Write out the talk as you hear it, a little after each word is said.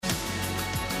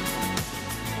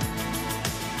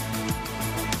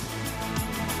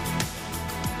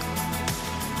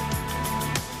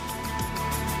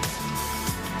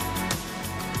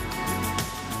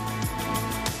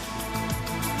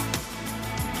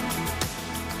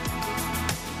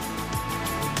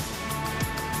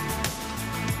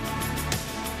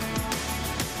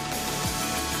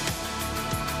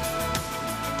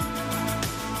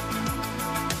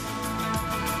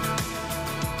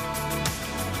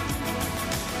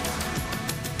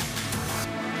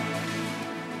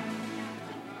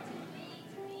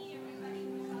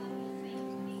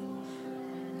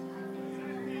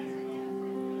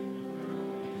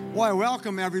Boy,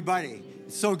 welcome everybody.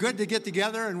 It's so good to get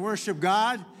together and worship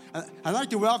God. I'd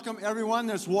like to welcome everyone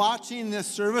that's watching this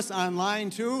service online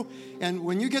too. And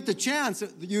when you get the chance,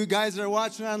 you guys that are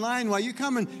watching online, why you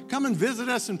come and visit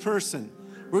us in person.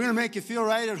 We're going to make you feel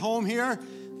right at home here.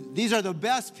 These are the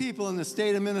best people in the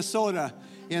state of Minnesota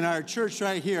in our church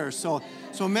right here. So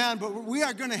man, but we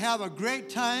are going to have a great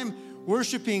time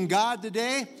worshiping God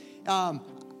today.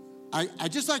 I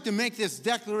just like to make this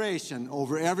declaration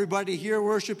over everybody here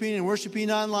worshiping and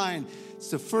worshiping online.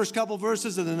 It's the first couple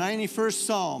verses of the 91st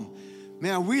Psalm.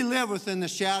 Man, we live within the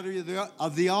shadow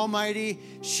of the Almighty,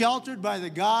 sheltered by the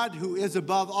God who is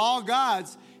above all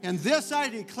gods. And this I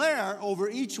declare over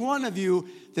each one of you,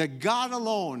 that God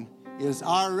alone is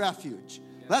our refuge.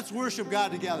 Let's worship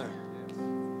God together.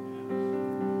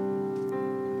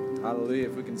 Hallelujah.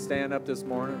 If we can stand up this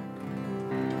morning.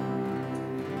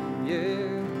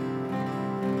 Yeah.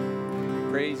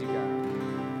 Praise you,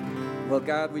 God. Well,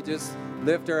 God, we just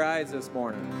lift our eyes this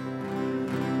morning.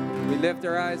 We lift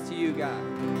our eyes to you, God.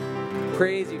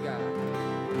 Praise you, God.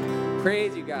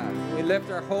 Praise you, God. We lift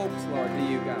our hopes, Lord, to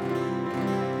you, God.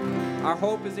 Our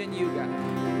hope is in you, God.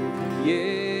 Yeah.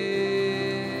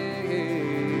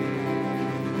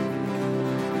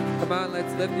 Come on,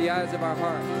 let's lift the eyes of our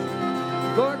hearts.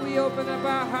 Lord, we open up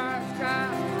our hearts,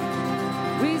 God.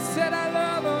 We set our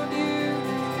love on you.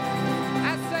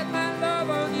 I set my love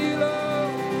on you,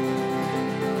 Lord.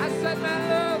 I set my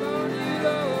love on you,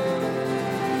 Lord.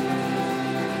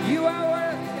 You are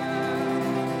worthy, God.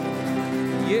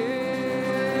 Yeah.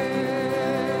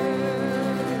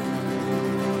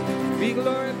 Be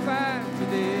glorified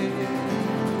today.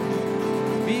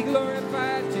 Be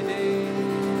glorified today.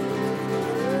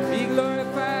 Be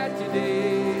glorified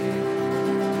today.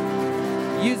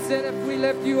 You said if we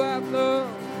lift you up, Lord,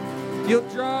 you'll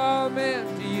draw men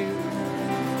to you.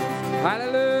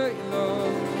 Hallelujah,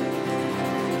 Lord.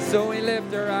 So we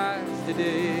lift our eyes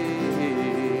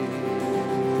today.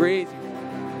 Praise you.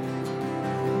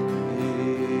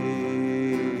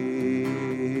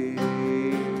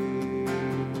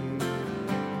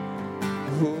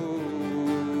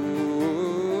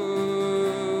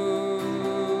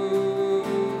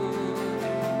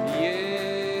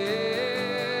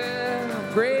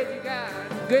 Praise you, God.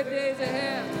 Good days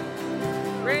ahead.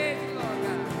 Praise you, Lord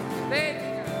God. Thank you,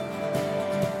 God.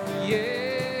 Yeah.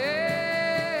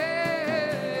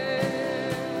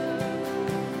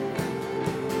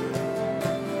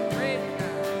 Praise you,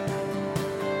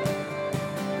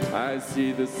 God. I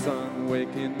see the sun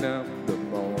waking up the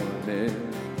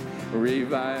morning,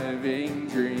 reviving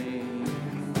dreams.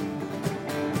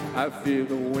 I feel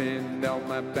the wind on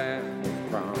my back with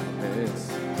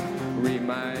promise,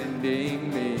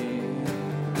 reminding me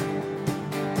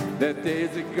that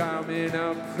there's a garment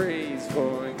of praise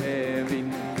for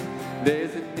heaven.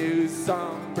 There's a new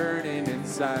song burning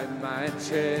inside my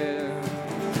chest.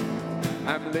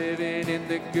 I'm living in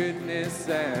the goodness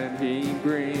that He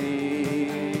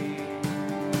brings.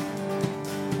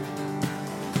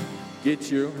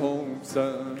 Get your hopes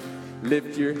up,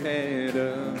 lift your head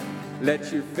up,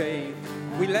 let your faith,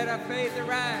 we let our faith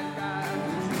arise, God.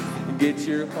 Get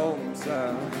your hopes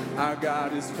up, our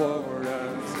God is for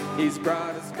us. He's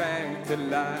brought us back to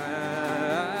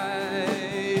life.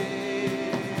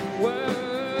 Whoa.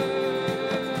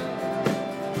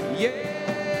 Yeah.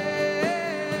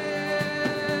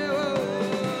 Whoa.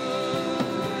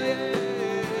 Yeah.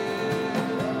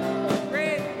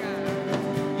 Praise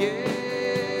God. Yeah.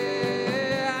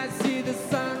 I see the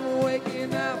sun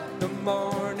waking up the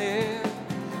morning,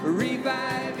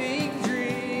 reviving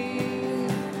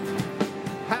dreams.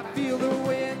 I feel the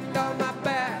wind on my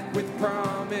back with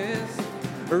promise,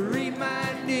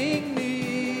 reminding me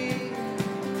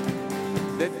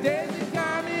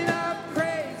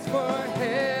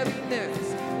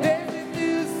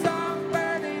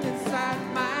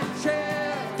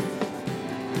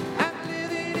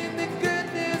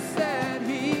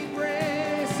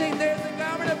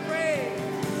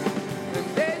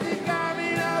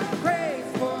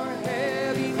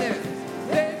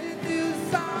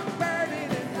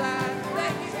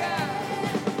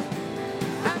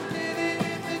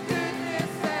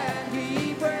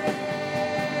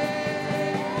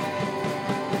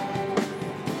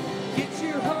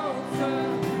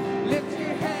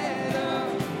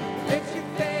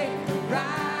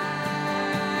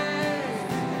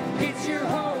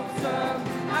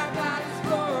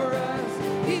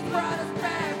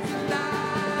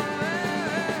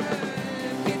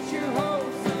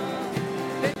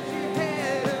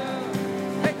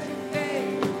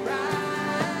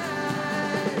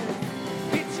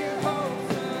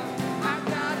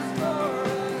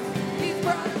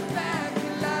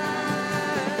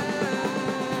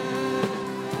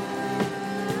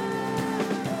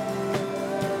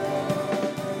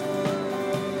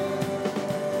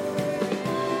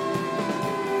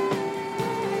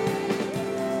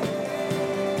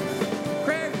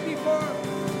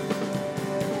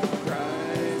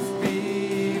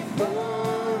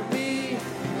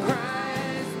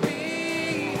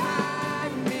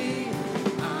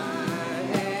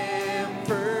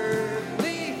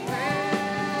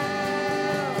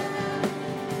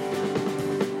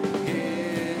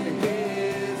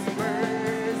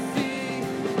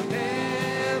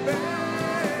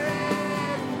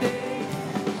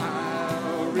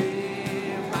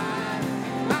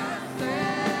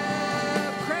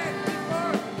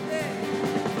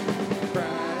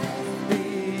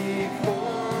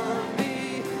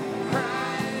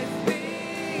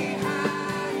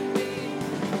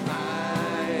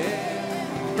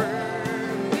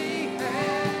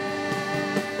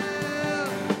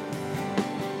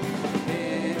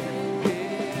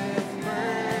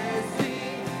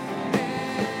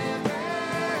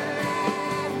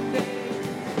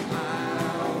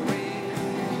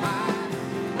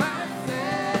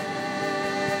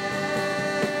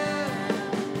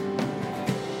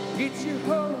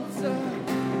hopes up,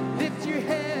 lift your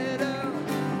head up,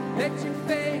 let your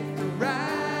faith rise.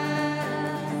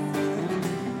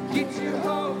 Get your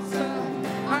hopes up,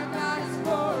 our God is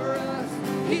for us,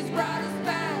 He's brought us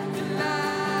back to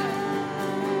life.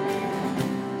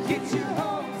 Get your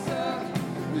hopes up,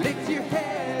 lift your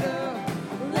head up,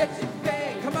 let your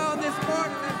faith, come on this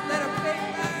morning, let's let our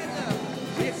faith rise up.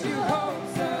 Get your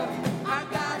hopes up, our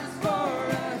God is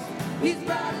for us, He's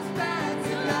brought us back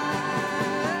to life.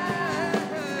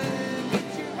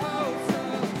 Get your hopes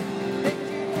up,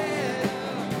 lift your head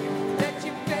up, let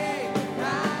your faith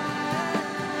rise.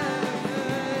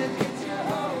 Get your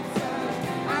hopes up,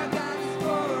 our God is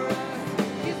for us,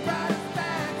 He's brought us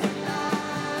back to life.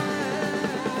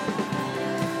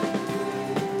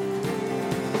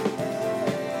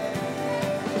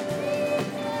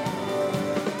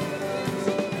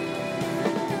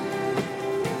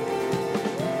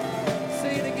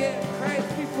 Say it again, Christ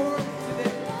before me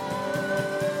today.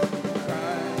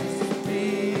 Christ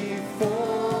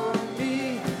before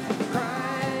me,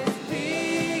 Christ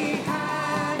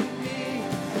behind me.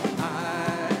 I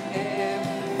am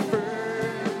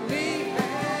firmly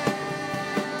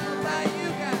held by you,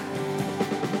 God.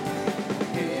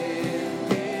 In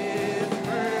His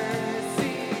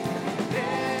mercy,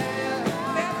 never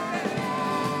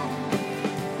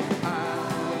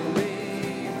I'll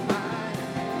leave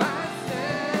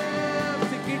myself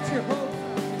to get your hopes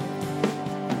up.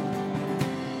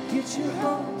 Get your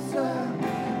hopes up,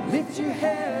 lift your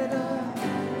head up,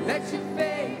 let your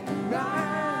faith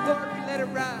rise. Lord, we let it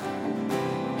rise.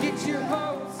 Get your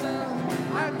hopes up,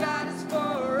 our God is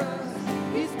for us,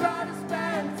 He's brought us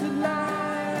back to life.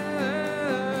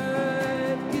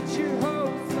 Get your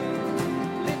hopes up,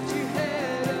 lift your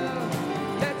head up,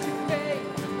 let your faith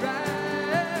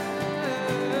rise.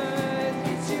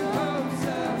 Get your hopes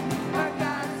up, our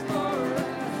God is for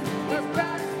us, He's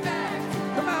brought us back.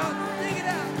 Come on, sing it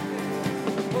out.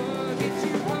 Oh, get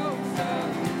your hopes up,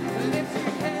 lift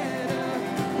your head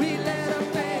up, we let our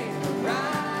faith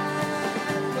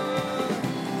rise. Lord,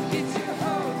 get your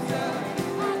hopes up,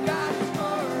 our God is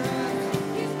for us,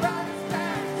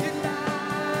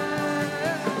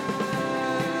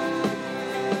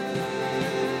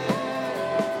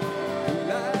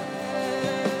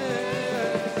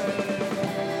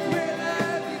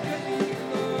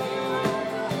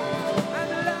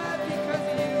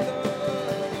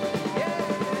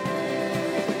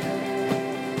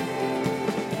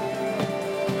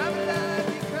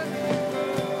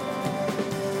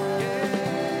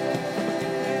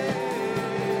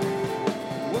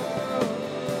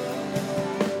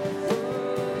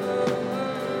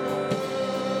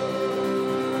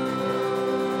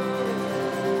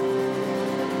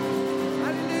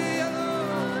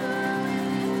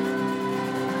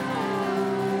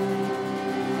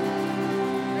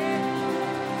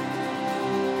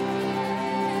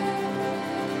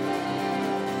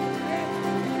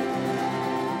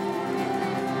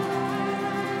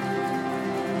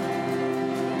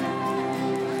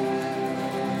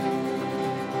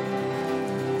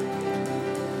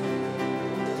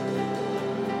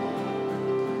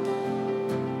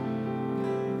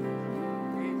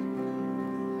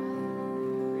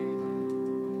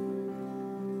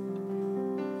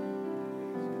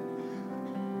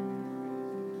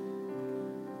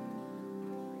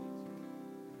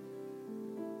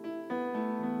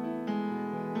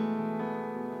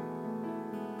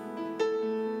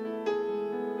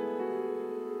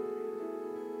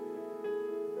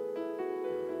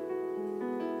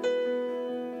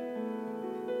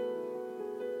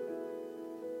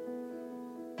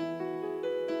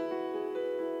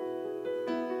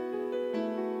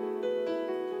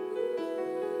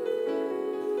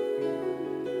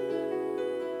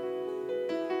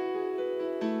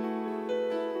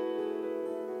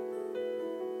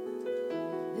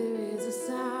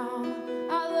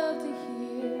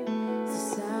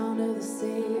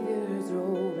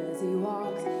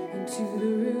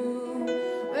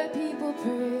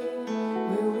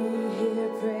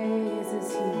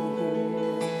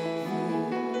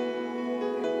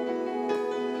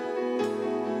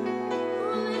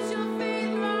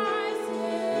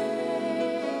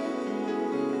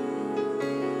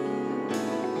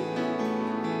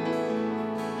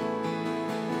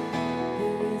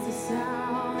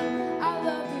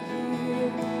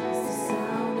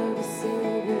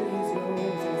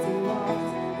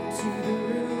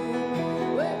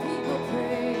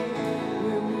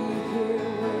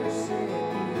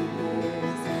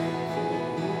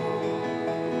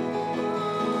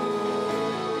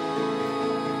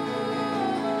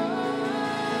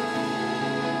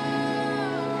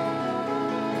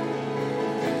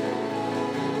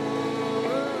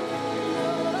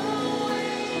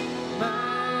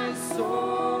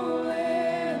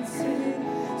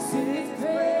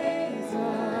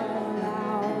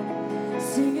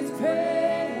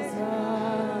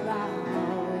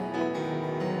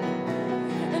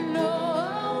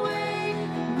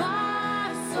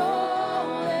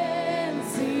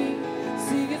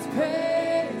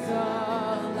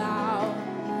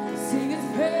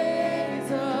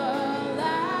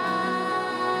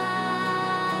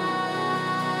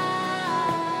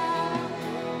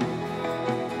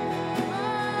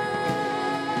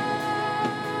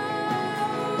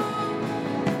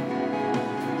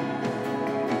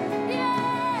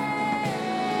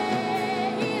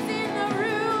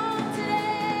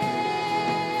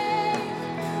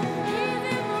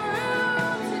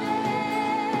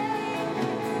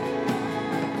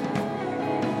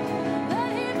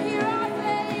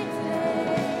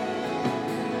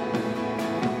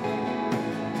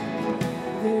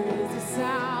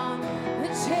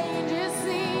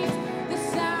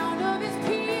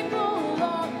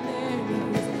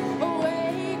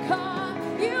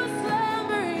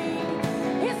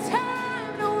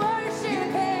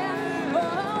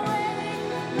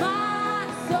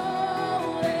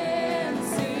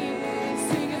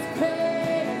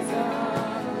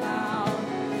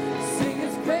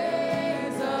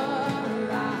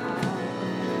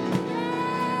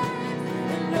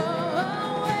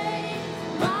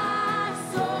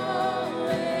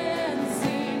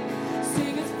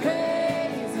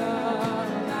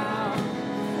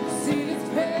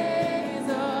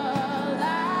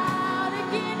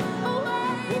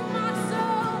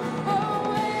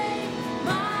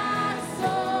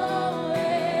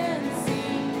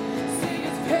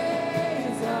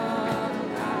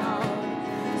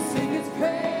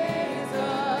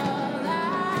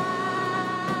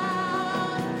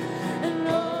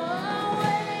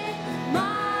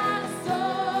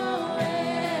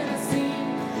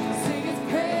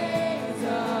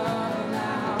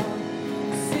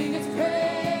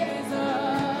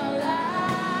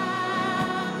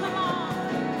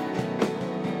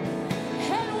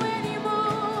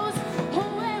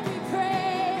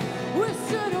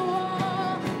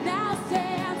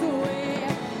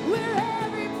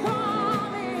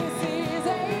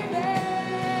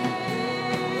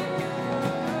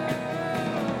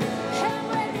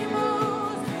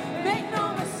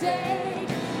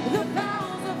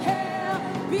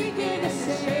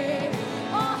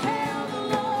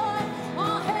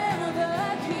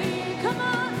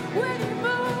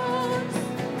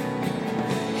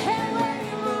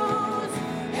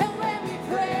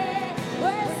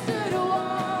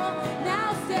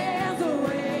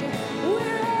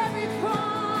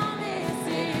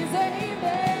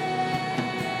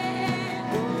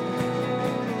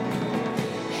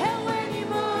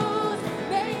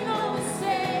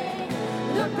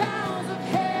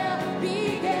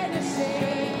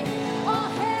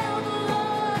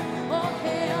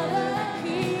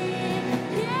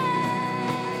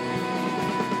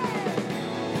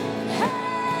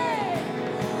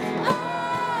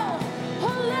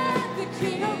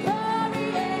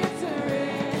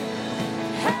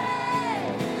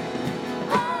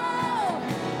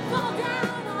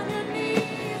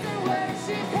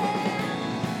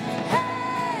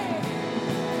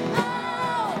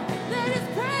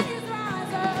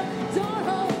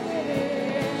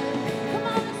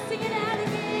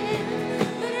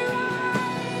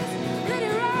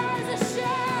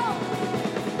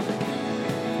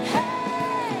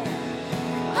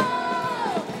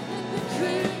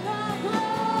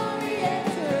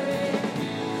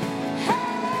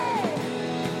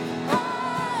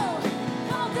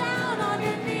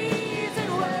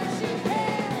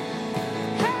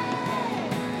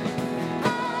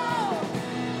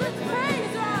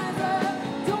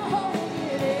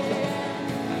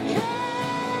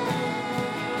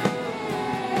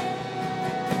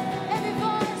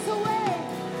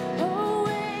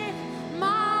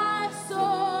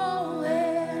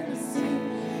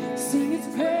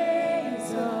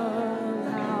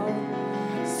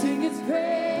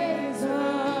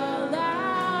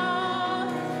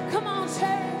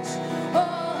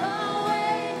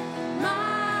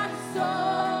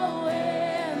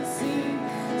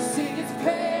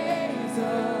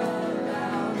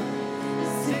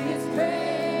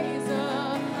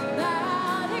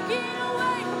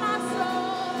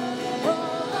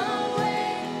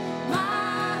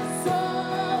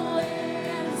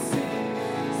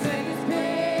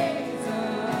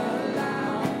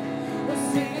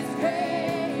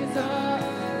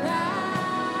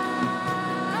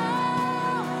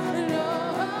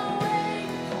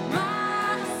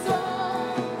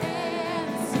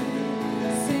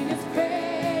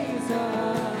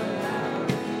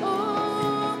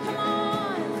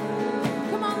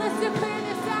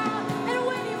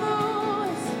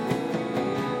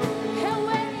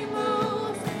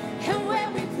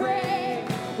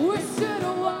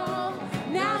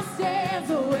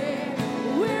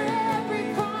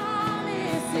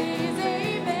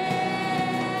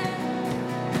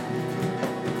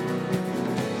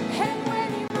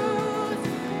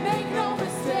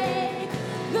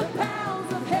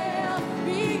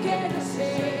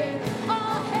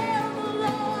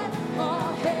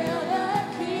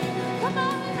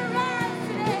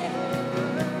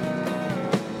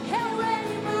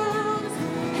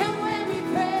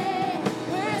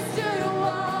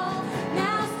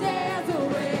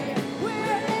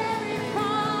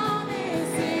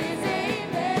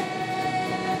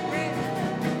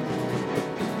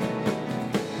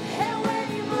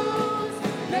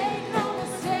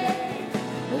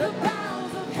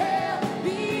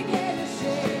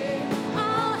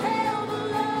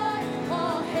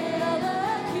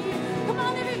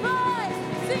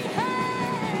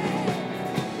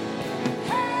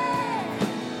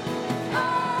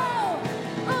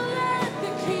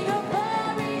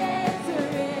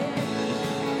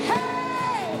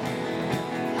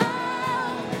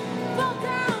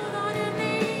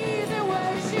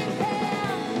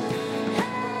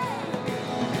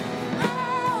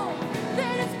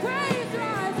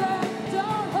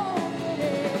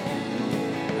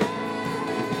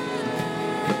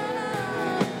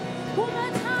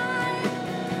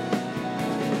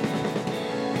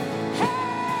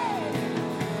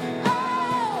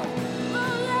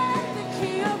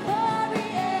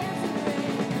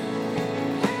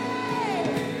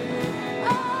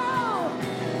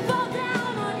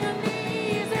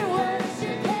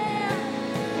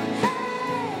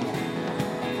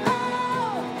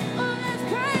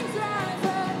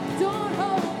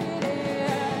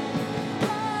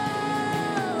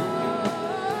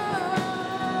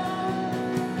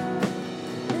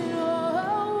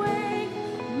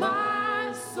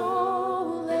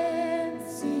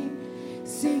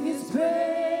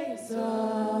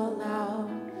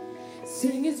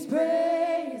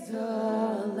 praise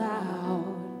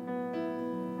aloud.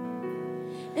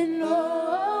 And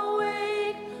oh,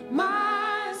 awake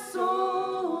my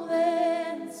soul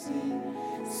and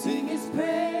sing his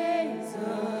praise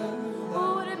aloud.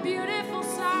 Oh, what a beautiful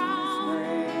sound.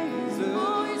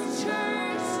 Oh, his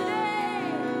church today.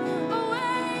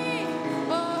 Awake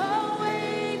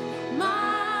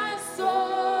my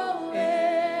soul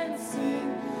and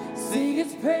sing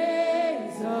his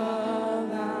praise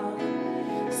aloud.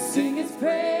 Sing his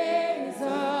praise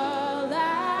aloud.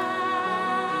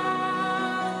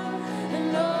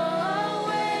 And oh,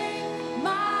 awake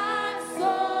my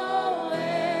soul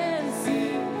and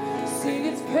sing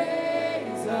his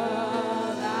praise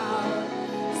aloud.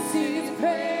 Sing his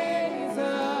praise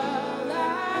aloud.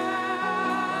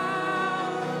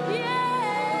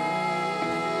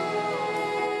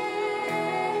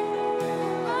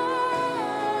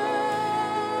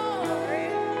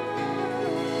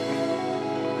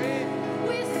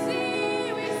 We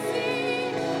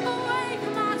sing, awake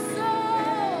my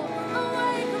soul,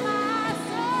 awake my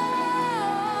soul,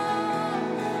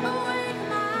 awake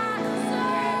my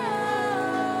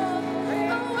soul,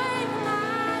 awake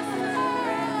my soul.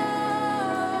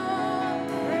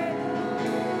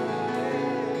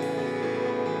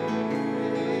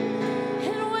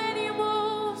 And when he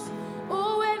moves, or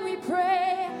when we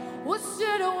pray, what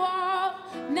stood a wall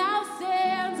now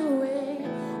stands away,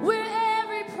 where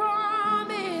every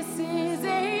promise is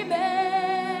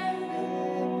amen.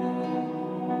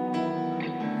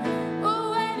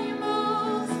 Oh, when he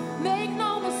moves, make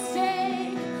no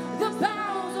mistake, the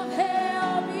bowels of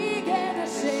hell begin to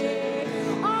shake.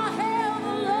 All hail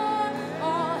the Lord,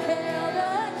 all hail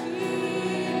the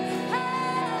King.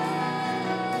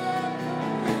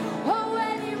 Oh,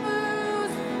 when he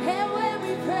moves, and when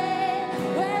we pray,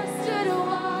 where stood a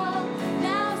wall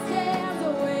now stands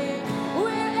away,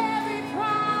 where every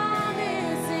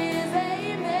promise is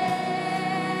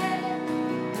amen.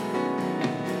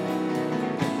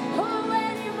 Oh,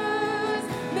 when he moves,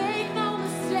 make no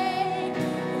mistake,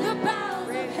 the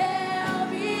bowels of hell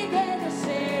begin to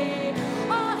shake.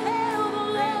 All hail the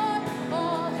Lord,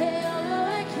 all hail the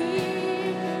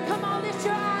King. Come on, lift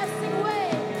your eyes, sing away.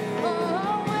 Oh,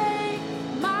 awake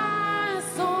my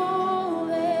soul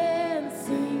and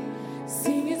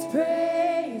sing his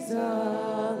praise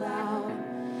aloud.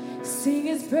 Sing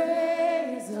his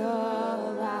praise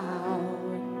aloud.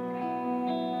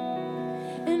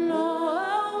 And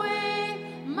oh, awake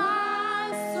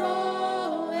my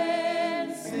soul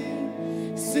and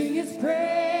sing his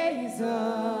praise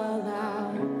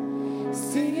aloud.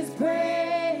 Sing his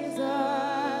praise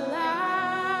aloud.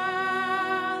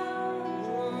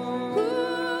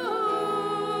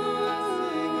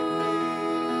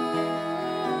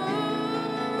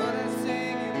 Lord, I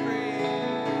sing your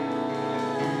praise.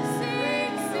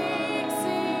 Sing, sing,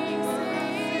 sing,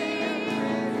 sing.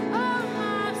 Oh,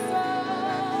 my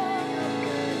soul.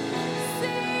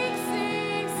 Sing,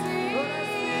 sing, sing.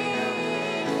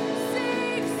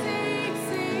 Sing, sing,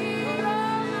 sing.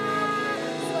 Oh,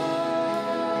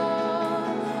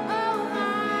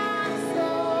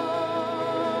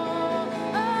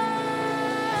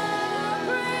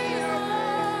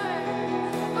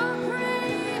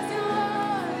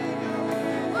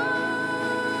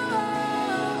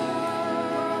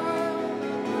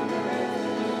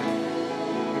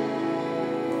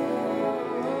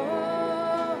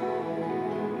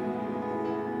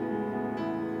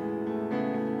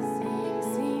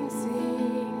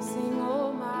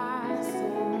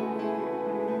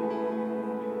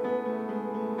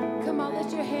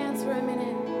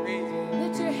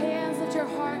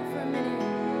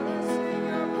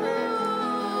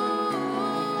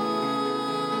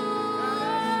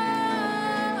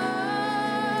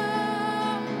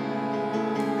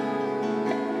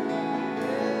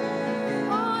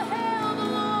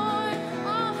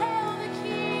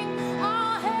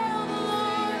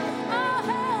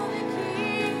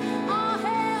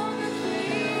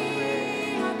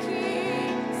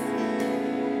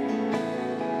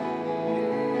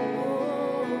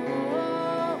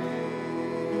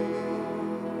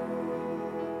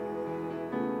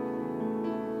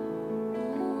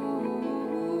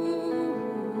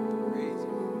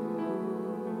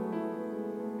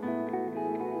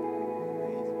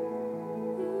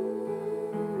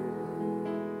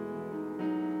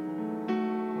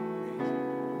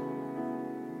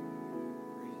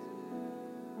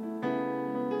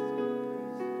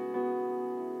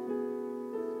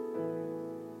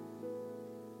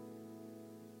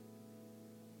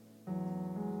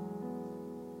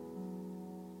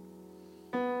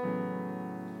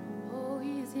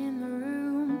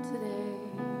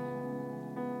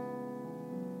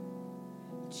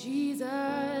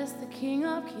 King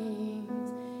of Kings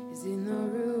is in the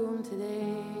room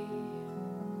today.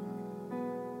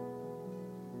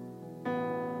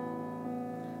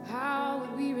 How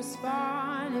would we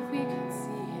respond if we could see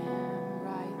him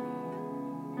rightly?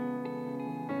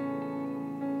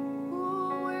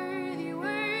 Oh, worthy,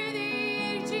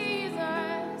 worthy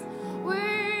Jesus.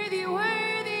 Worthy,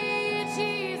 worthy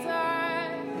Jesus.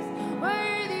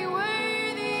 Worthy,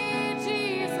 worthy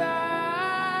Jesus.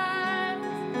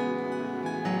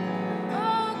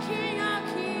 Oh, King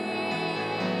of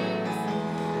Kings.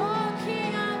 Oh,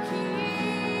 King of Kings.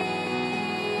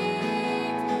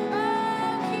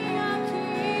 Oh, King of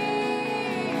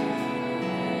Kings.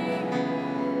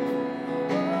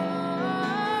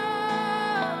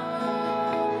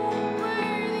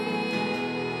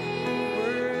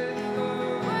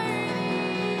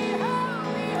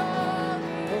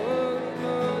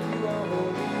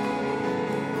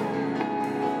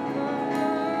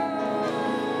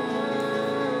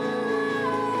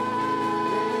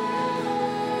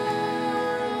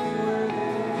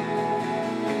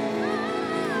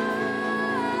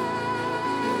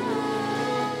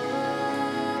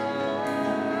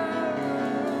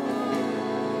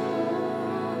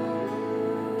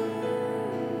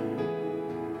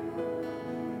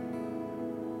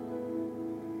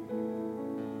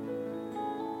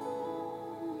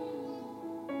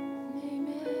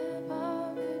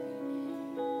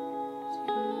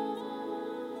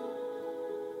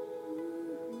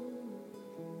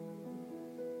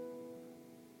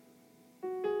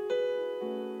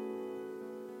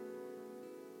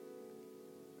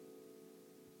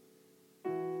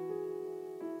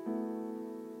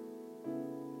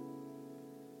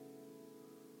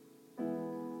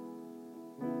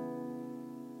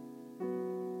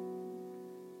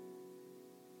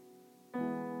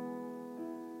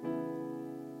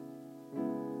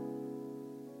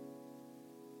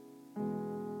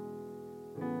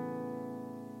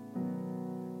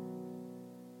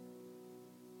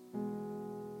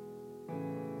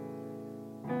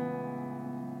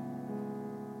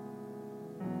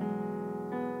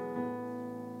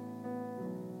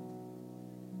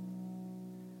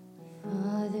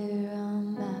 Father,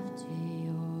 I'm after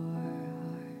your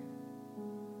heart.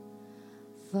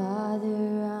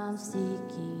 Father, I'm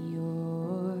seeking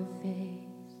your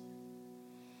face.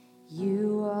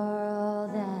 You are all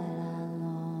that I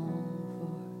long for.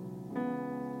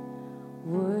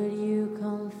 Would you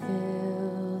come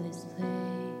fill this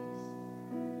place?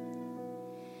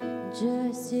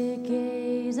 Just to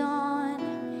gaze on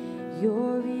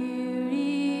your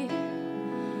beauty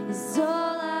is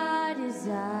all I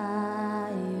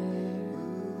desire.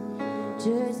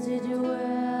 Just to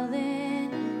dwell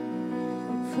in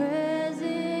your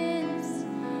presence,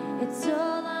 it's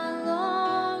all I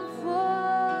long for.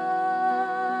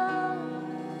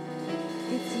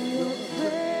 It's your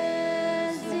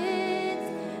presence,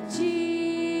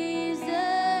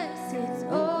 Jesus. It's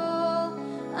all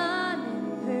I'm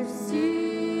in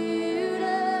pursuit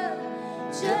of.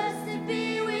 Just to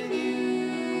be with you.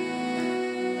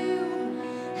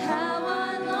 How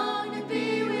I long to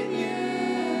be with you.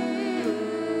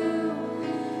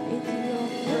 It's your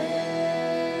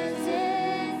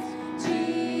presence,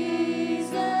 Jesus.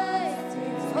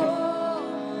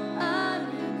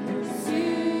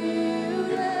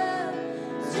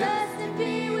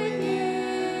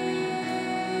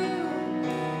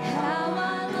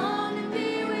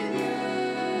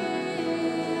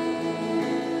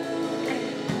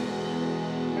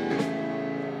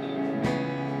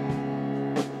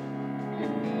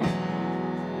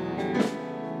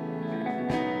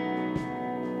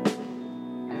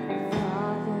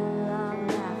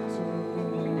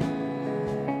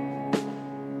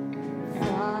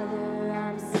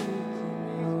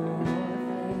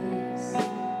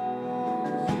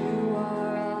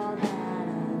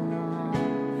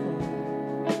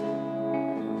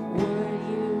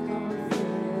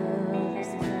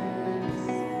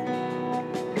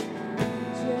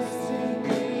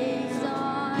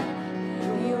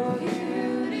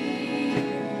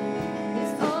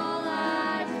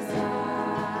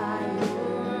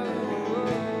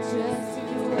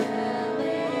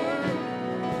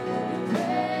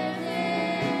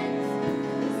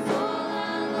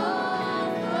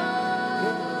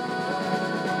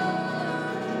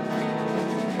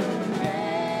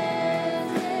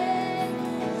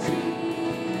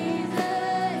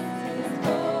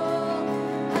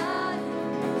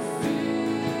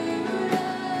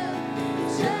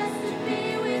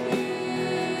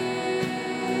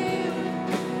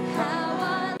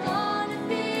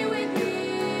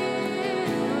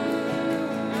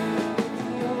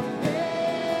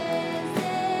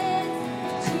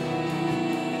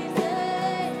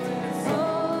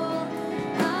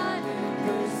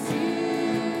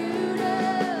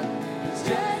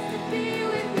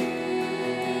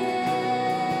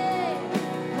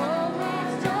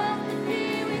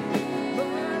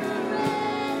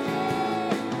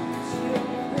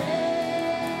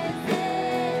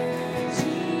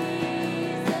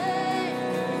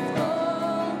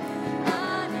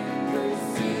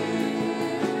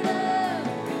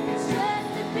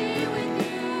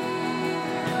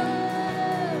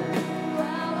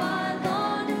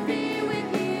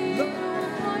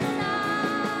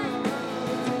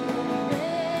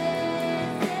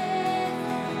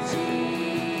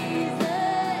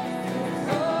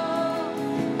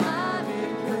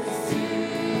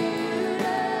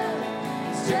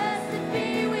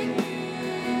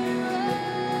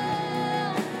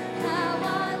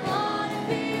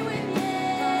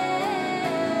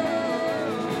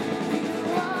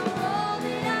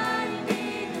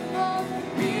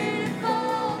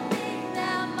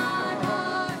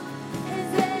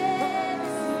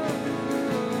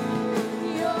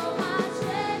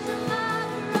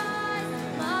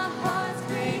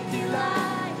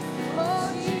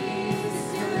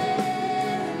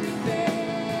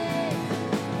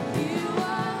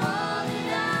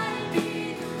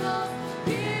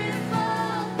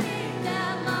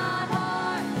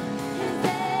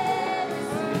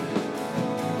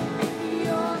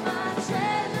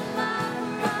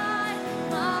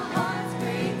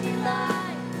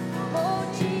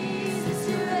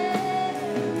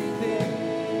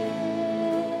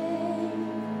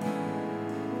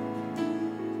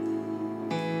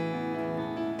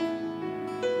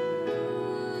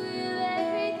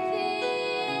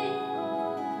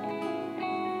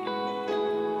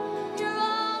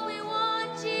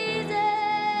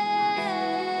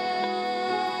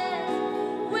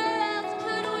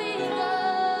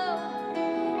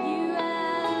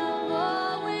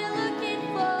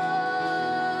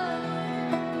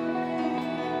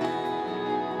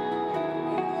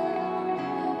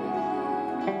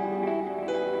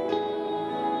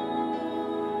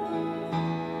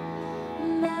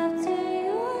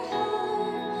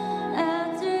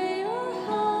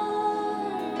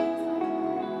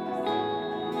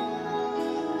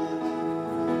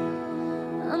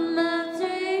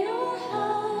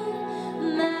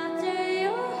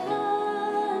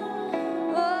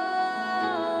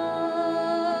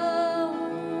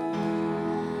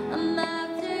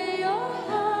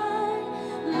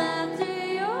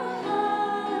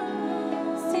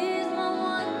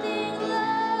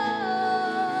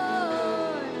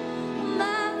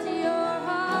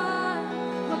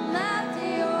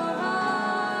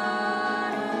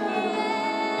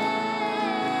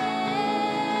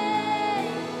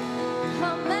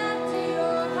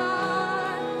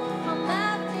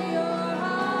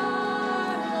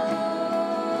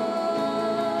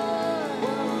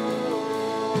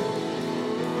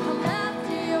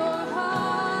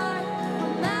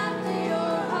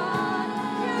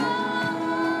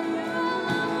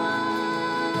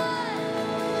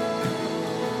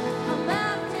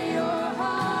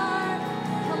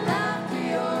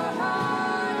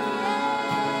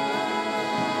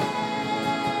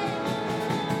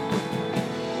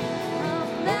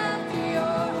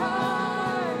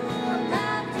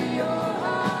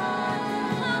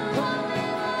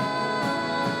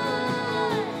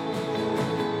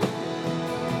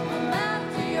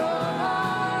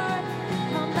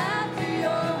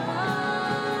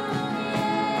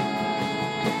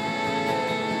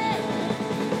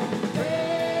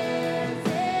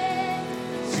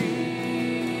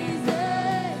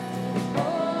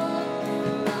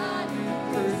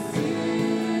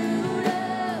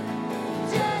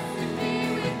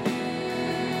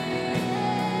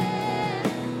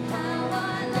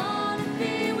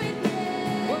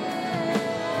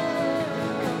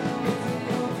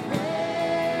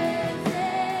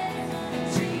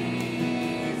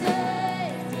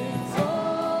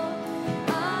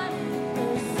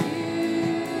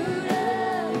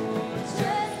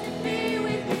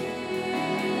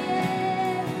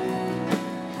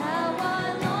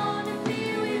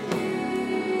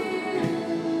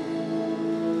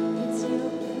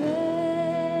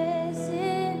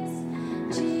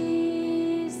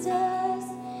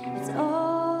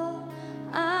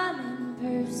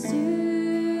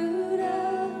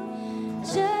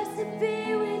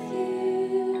 be with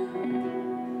you.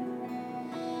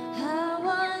 How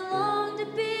I long to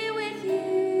be with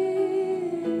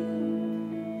you.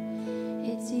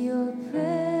 It's your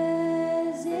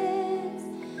presence,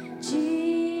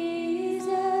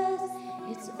 Jesus.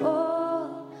 It's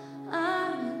all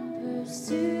I'm in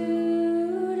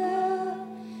pursuit of.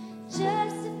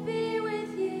 Just to be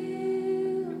with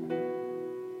you.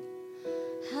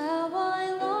 How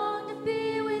I long to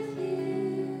be with you.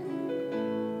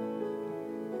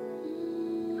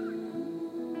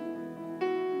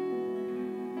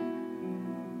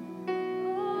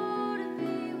 Oh, to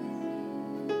be with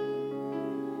you.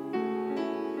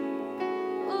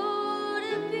 Oh,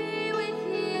 to be with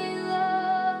you,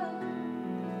 Lord.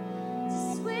 It's the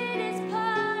sweetest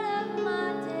part of my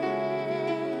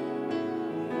day.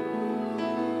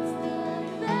 It's the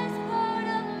best part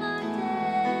of my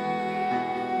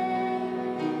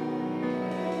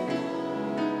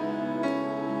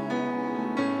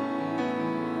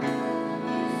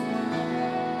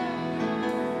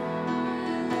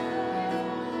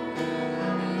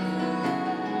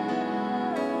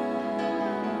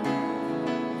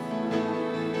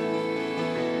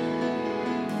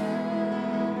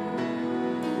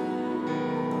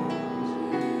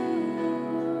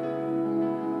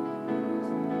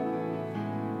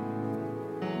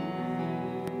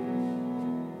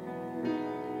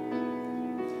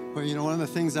Well, you know, one of the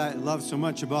things I love so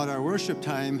much about our worship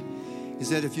time is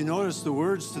that if you notice the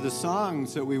words to the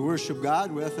songs that we worship God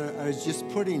with are just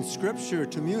putting scripture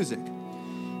to music.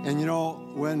 And you know,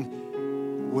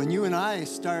 when you and I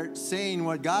start saying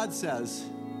what God says,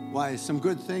 why, some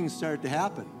good things start to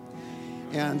happen.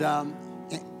 And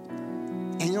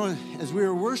you know, as we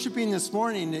were worshiping this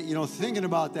morning, you know, thinking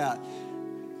about that,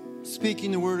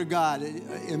 speaking the word of God,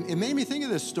 it made me think of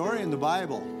this story in the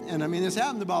Bible. And I mean, this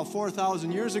happened about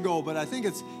 4,000 years ago, but I think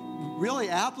it's really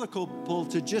applicable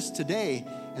to just today.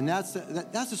 And that's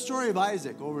the story of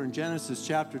Isaac over in Genesis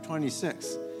chapter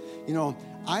 26. You know,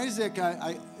 Isaac,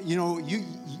 you know,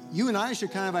 you and I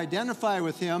should kind of identify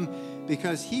with him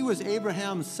because he was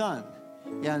Abraham's son.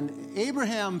 And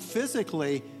Abraham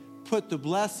physically put the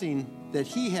blessing that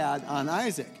he had on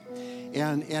Isaac.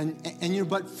 And you know,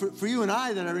 but for you and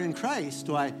I that are in Christ,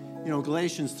 why, you know,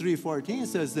 Galatians 3:14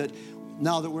 says that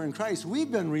now that we're in Christ,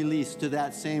 we've been released to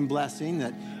that same blessing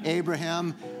that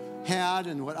Abraham had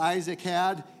and what Isaac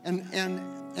had. And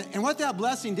what that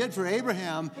blessing did for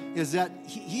Abraham is that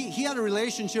he had a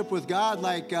relationship with God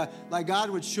like God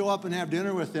would show up and have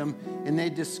dinner with him, and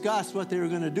they'd discuss what they were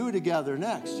going to do together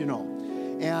next, you know.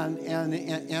 And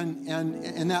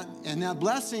that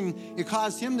blessing, it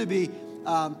caused him to be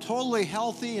totally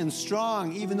healthy and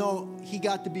strong, even though he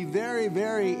got to be very,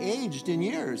 very aged in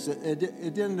years. It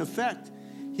didn't affect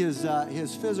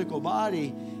his physical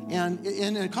body, and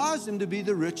it caused him to be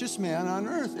the richest man on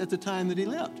earth at the time that he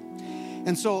lived.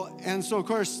 And so of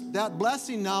course, that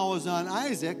blessing now is on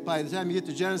Isaac by the time you get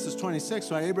to Genesis 26,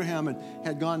 so Abraham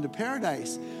had gone to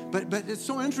paradise. But it's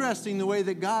so interesting the way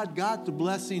that God got the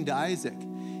blessing to Isaac.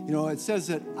 You know, it says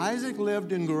that Isaac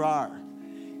lived in Gerar,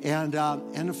 and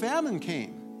a famine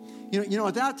came. You know,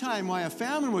 at that time, why a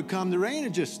famine would come, the rain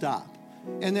would just stop.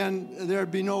 And then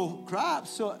there'd be no crops.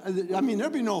 So, I mean,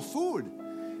 there'd be no food.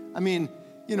 I mean,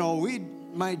 you know, we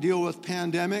might deal with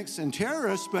pandemics and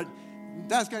terrorists, but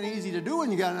that's kind of easy to do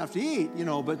when you got enough to eat, you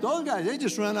know. But those guys, they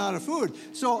just run out of food.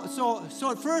 So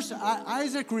at first,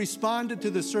 Isaac responded to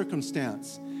the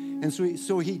circumstance. And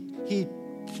so he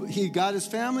got his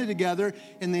family together,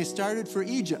 and they started for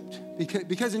Egypt.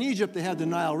 Because in Egypt, they had the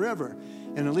Nile River.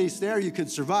 And at least there you could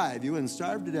survive. You wouldn't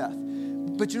starve to death.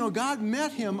 But, you know, God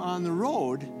met him on the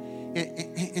road,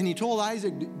 and he told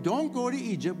Isaac, don't go to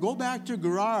Egypt. Go back to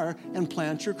Gerar and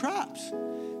plant your crops,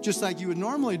 just like you would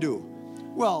normally do.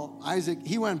 Well, Isaac,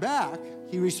 he went back.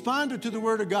 He responded to the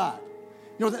word of God.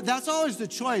 You know, that's always the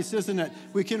choice, isn't it?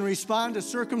 We can respond to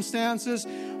circumstances,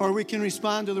 or we can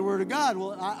respond to the word of God.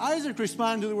 Well, Isaac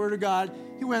responded to the word of God.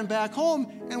 He went back home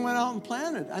and went out and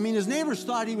planted. I mean, his neighbors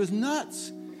thought he was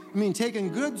nuts. I mean,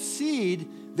 taking good seed,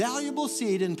 valuable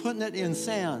seed, and putting it in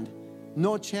sand.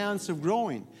 No chance of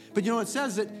growing. But you know, it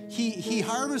says that he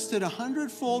harvested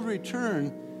 100-fold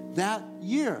return that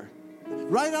year.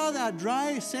 Right out of that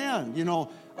dry sand, you know,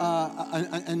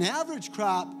 an average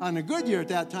crop on a good year at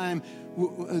that time,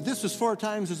 this was 4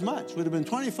 times as much, would have been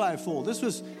 25-fold. This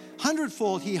was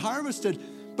 100-fold he harvested.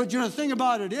 But you know, the thing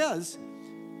about it is,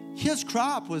 his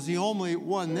crop was the only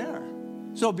one there.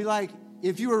 So it'd be like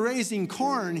if you were raising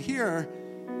corn here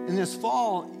in this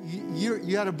fall,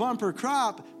 you had a bumper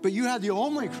crop, but you had the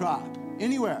only crop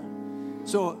anywhere.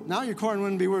 So now your corn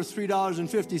wouldn't be worth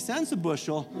 $3.50 a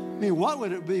bushel. I mean, what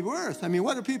would it be worth? I mean,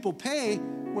 what do people pay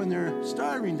when they're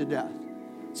starving to death.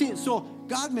 See, so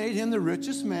God made him the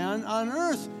richest man on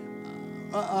earth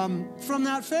from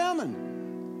that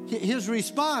famine. His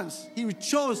response, he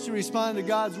chose to respond to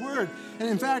God's word. And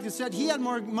in fact, it said he had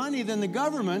more money than the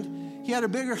government. He had a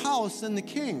bigger house than the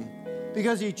king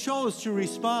because he chose to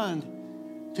respond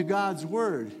to God's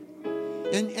word.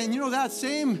 And you know, that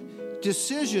same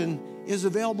decision is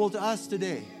available to us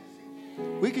today.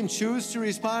 We can choose to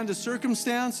respond to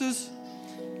circumstances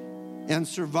and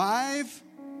survive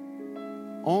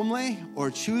only,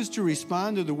 or choose to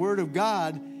respond to the word of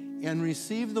God and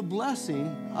receive the blessing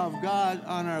of God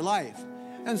on our life.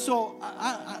 And so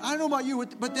I don't know about you,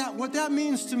 but what that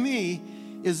means to me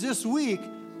is this week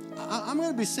I'm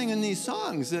going to be singing these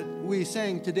songs that we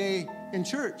sang today in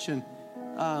church. And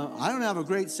I don't have a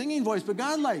great singing voice, but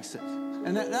God likes it.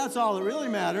 And that's all that really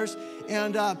matters.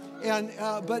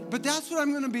 But that's what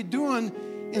I'm going to be doing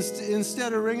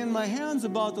instead of wringing my hands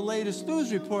about the latest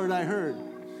news report I heard.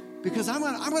 Because I'm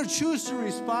going to choose to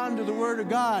respond to the Word of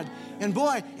God. And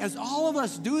boy, as all of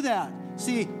us do that,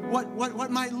 see, what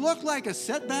might look like a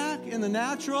setback in the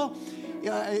natural,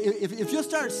 if you'll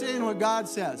start saying what God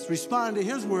says, respond to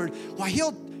His Word, why,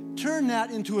 He'll turn that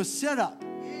into a setup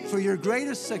for your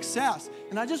greatest success.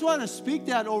 And I just want to speak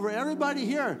that over everybody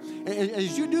here.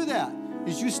 As you do that,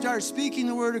 as you start speaking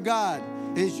the Word of God,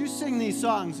 as you sing these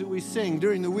songs that we sing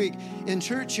during the week in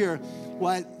church here,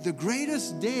 why, the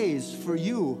greatest days for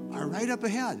you are right up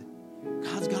ahead.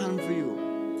 God's got them for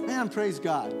you. Man, praise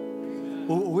God.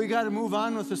 Well, we got to move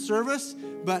on with the service.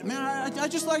 But, man, I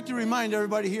just like to remind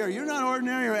everybody here, you're not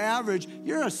ordinary or average.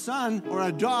 You're a son or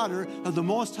a daughter of the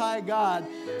Most High God.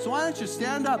 So why don't you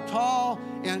stand up tall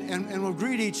and we'll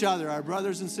greet each other, our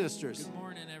brothers and sisters. Good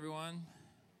morning, everyone.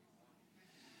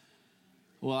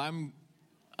 Well,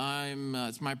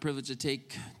 it's my privilege to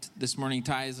take this morning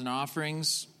tithes and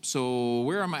offerings. So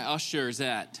where are my ushers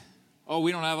at? Oh,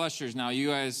 we don't have ushers now. You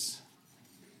guys,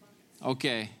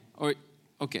 okay.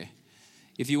 Okay.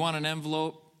 If you want an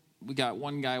envelope, we got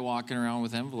one guy walking around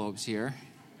with envelopes here.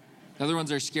 The other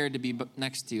ones are scared to be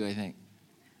next to you, I think.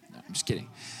 No, I'm just kidding.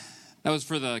 That was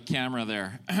for the camera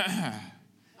there.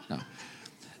 No.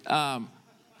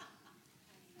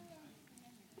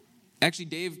 Actually,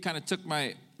 Dave kind of took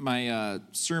my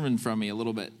sermon from me a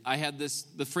little bit. I had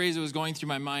the phrase that was going through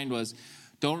my mind was,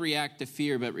 don't react to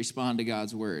fear, but respond to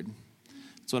God's word.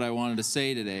 That's what I wanted to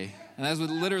say today. And that's what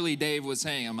literally Dave was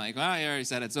saying. I'm like, I already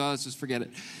said it, so let's just forget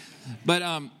it. But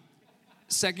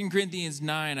 2 Corinthians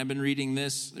 9, I've been reading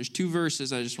this. There's 2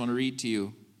 verses I just want to read to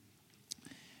you.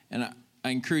 And I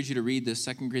encourage you to read this,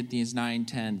 2 Corinthians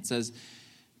 9:10. It says,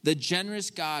 the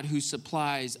generous God who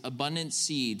supplies abundant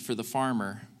seed for the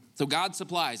farmer. So God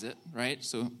supplies it, right?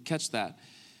 So catch that.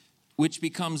 Which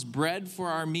becomes bread for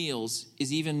our meals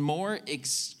is even more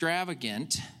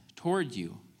extravagant toward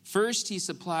you. First, he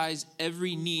supplies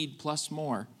every need plus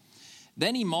more.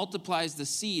 Then he multiplies the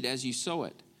seed as you sow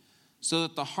it, so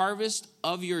that the harvest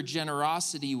of your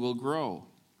generosity will grow.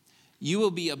 You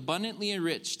will be abundantly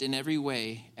enriched in every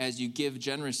way as you give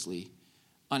generously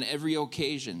on every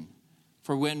occasion.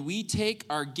 For when we take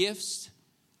your gifts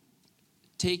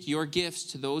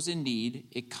to those in need,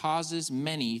 it causes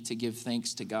many to give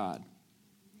thanks to God.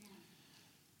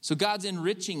 So God's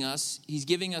enriching us. He's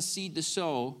giving us seed to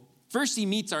sow. First, he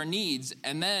meets our needs,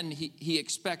 and then he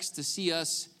expects to see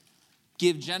us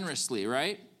give generously,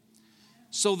 right?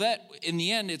 So that, in the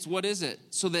end, it's what is it?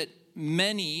 So that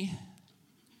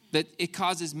it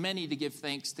causes many to give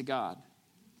thanks to God.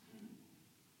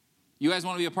 You guys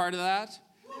want to be a part of that,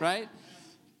 right?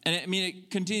 And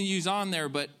it continues on there,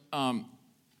 but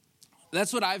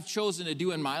that's what I've chosen to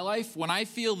do in my life. When I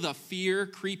feel the fear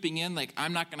creeping in, like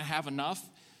I'm not going to have enough,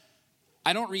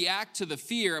 I don't react to the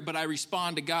fear, but I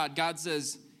respond to God. God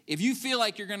says, if you feel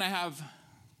like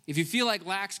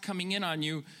lack's coming in on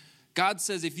you, God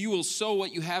says, if you will sow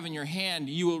what you have in your hand,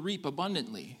 you will reap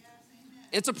abundantly.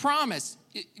 It's a promise.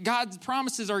 God's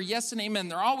promises are yes and amen.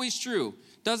 They're always true.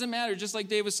 Doesn't matter, just like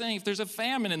Dave was saying, if there's a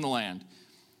famine in the land.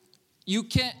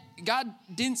 God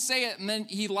didn't say it and then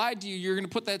he lied to you. You're going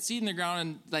to put that seed in the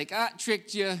ground and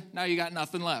tricked you. Now you got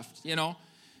nothing left,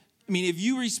 if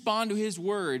you respond to his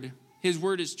word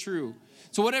is true.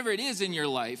 So whatever it is in your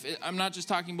life, I'm not just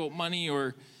talking about money,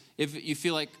 or if you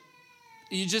feel like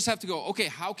you just have to go, okay,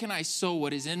 how can I sow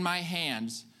what is in my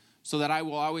hands so that I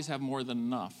will always have more than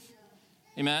enough?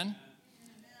 Amen?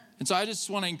 And so I just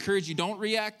want to encourage you, don't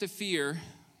react to fear.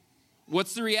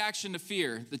 What's the reaction to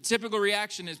fear? The typical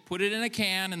reaction is put it in a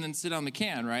can and then sit on the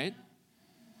can, right?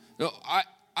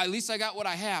 At least I got what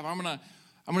I have. I'm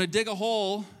gonna dig a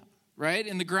hole, right,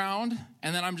 in the ground,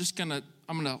 and then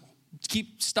I'm gonna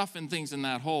keep stuffing things in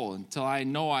that hole until I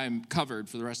know I'm covered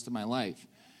for the rest of my life.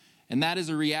 And that is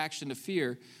a reaction to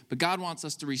fear. But God wants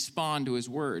us to respond to his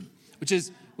word, which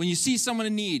is when you see someone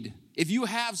in need, if you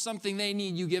have something they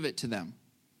need, you give it to them.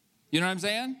 You know what I'm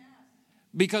saying?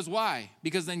 Because why?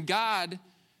 Because then God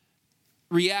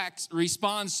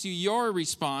responds to your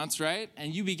response, right?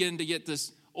 And you begin to get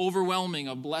this overwhelming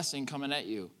of blessing coming at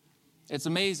you. It's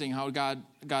amazing how God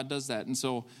does that. And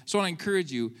so I just want to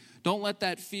encourage you, don't let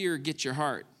that fear get your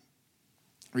heart.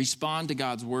 Respond to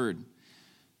God's word.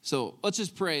 So let's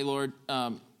just pray, Lord.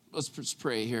 Let's just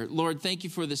pray here. Lord, thank you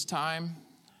for this time.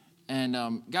 And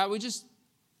God,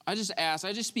 I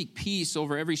just speak peace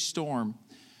over every storm.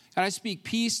 God, I speak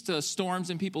peace to storms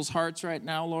in people's hearts right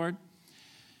now, Lord.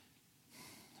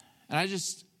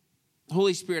 And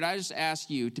Holy Spirit, I just ask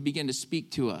you to begin to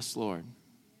speak to us, Lord,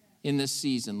 in this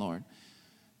season, Lord.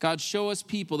 God, show us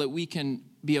people that we can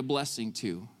be a blessing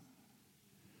to.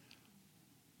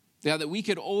 Yeah, that we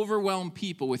could overwhelm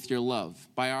people with your love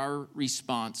by our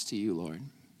response to you, Lord.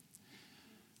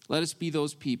 Let us be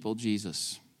those people,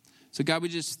 Jesus. So God, we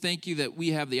just thank you that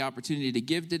we have the opportunity to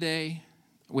give today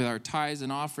with our tithes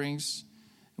and offerings.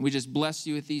 And we just bless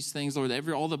you with these things, Lord.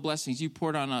 All the blessings you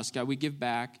poured on us, God, we give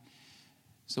back.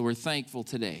 So we're thankful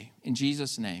today. In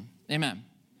Jesus' name, amen.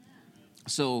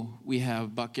 So we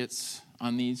have buckets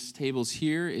on these tables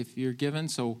here if you're given.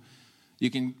 So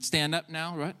you can stand up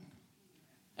now, right?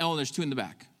 Oh, there's two in the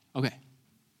back. Okay.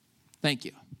 Thank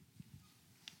you.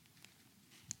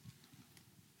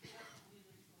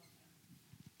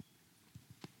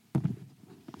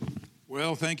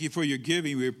 Well, thank you for your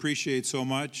giving. We appreciate so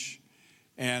much.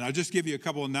 And I'll just give you a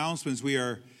couple announcements. We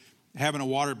are having a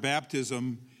water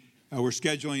baptism. We're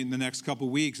scheduling in the next couple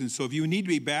of weeks. And so if you need to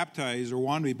be baptized or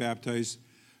want to be baptized,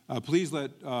 please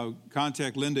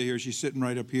contact Linda here. She's sitting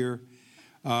right up here.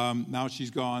 Now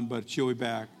she's gone, but she'll be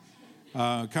back.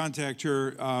 Contact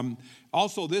her.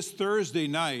 Also, this Thursday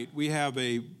night, we have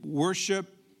a worship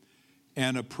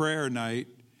and a prayer night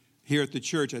here at the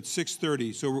church at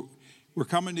 6:30. So we're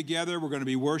coming together. We're going to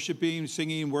be worshiping,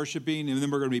 singing, worshiping, and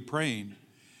then we're going to be praying.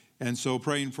 And so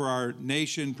praying for our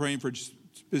nation, praying for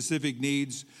specific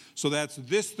needs. So that's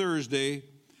this Thursday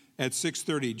at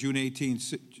 6:30, June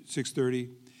 18th, 6:30.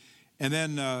 And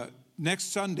then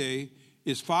next Sunday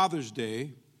is Father's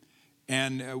Day.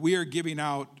 And we are giving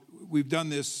out, we've done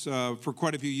this for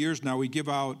quite a few years now. We give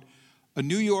out a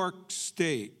New York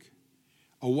steak,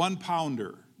 a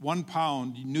 1-pounder,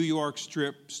 1-pound New York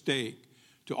strip steak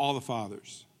to all the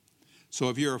fathers. So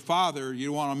if you're a father, you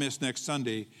don't want to miss next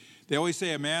Sunday. They always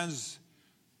say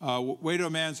way to a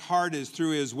man's heart is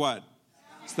through his what?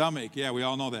 Stomach. Yeah, we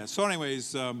all know that. So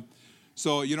anyways, the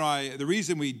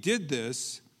reason we did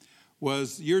this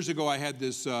was years ago I had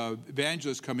this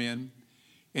evangelist come in,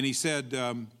 and he said,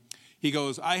 he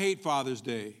goes, I hate Father's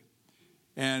Day.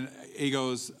 And he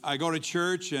goes, I go to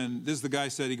church, and this is the guy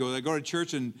said, he goes, I go to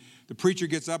church, and the preacher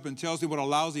gets up and tells me what a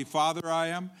lousy father I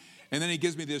am, and then he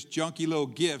gives me this junky little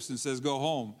gifts and says, go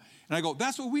home. And I go,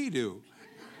 that's what we do.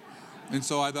 And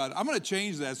so I thought, I'm going to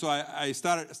change that. So I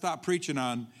stopped preaching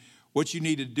on what you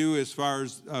need to do as far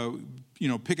as,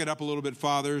 pick it up a little bit,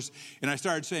 fathers. And I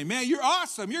started saying, man, you're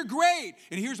awesome. You're great.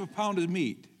 And here's a pound of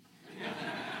meat.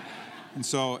 And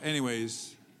so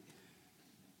anyways,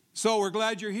 so we're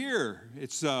glad you're here.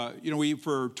 It's, we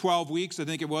for 12 weeks, I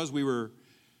think it was, we were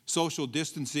social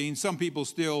distancing. Some people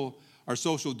still are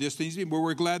social distancing, but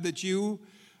we're glad that you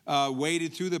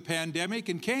waded through the pandemic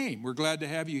and came. We're glad to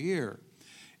have you here.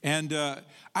 And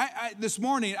this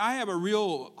morning, I have a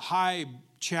real high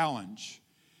challenge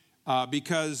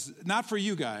because, not for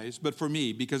you guys, but for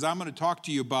me, because I'm going to talk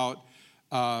to you about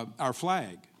our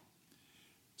flag.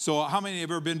 So how many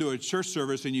have ever been to a church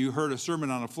service and you heard a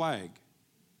sermon on a flag?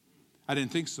 I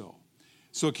didn't think so.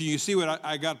 So can you see what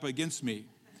I got up against me?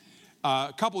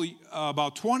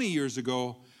 About 20 years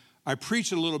ago, I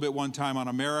preached a little bit one time on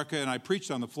America, and I preached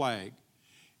on the flag.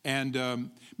 And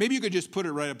maybe you could just put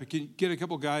it right up. Can you get a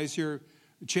couple guys here?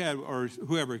 Chad or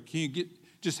whoever, can you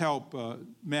just help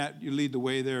Matt, you lead the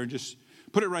way there, and just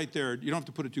put it right there. You don't have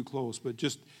to put it too close, but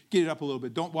just get it up a little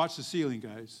bit. Don't watch the ceiling,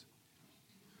 guys.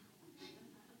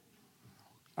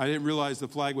 I didn't realize the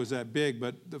flag was that big,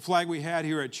 but the flag we had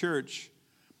here at church,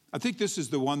 I think this is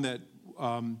the one that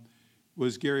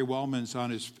was Gary Wellman's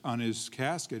on his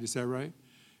casket. Is that right?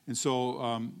 And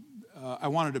so I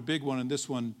wanted a big one, and this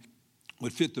one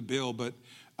would fit the bill. But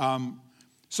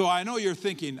so I know you're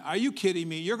thinking, are you kidding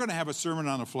me? You're going to have a sermon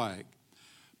on a flag.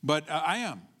 But I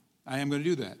am going to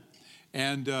do that.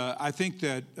 And I think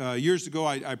that years ago,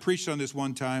 I preached on this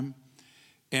one time,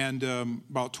 and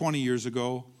about 20 years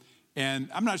ago. And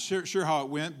I'm not sure how it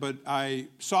went, but I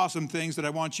saw some things that I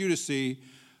want you to see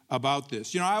about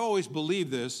this. You know, I've always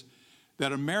believed this,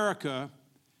 that America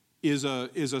is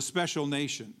a special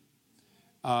nation.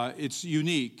 It's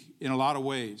unique in a lot of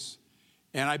ways.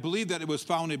 And I believe that it was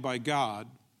founded by God.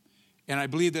 And I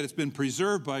believe that it's been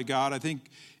preserved by God. I think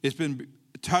it's been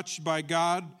touched by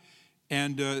God.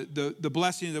 And the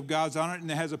blessings of God's on it.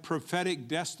 And it has a prophetic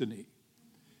destiny.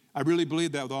 I really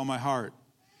believe that with all my heart.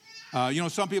 You know,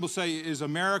 some people say, is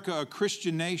America a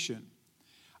Christian nation?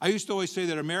 I used to always say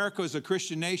that America is a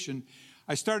Christian nation.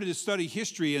 I started to study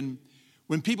history, and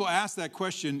when people ask that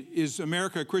question, is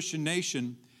America a Christian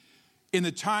nation? In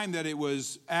the time that it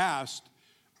was asked,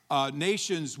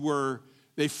 nations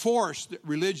they forced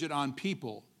religion on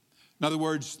people. In other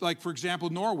words, like, for example,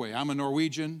 Norway. I'm a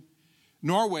Norwegian.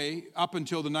 Norway, up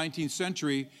until the 19th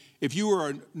century, if you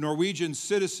were a Norwegian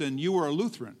citizen, you were a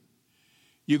Lutheran.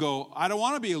 You go, I don't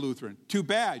want to be a Lutheran. Too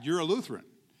bad, you're a Lutheran.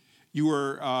 You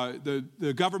were,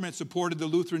 the government supported the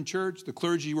Lutheran church. The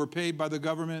clergy were paid by the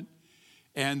government.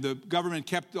 And the government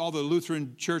kept all the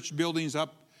Lutheran church buildings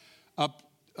kept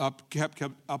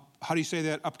up, how do you say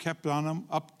that? Kept on them,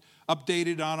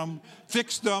 updated on them,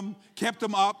 fixed them, kept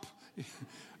them up.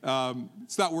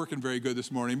 It's not working very good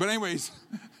this morning. But anyways,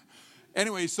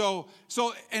 so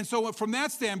from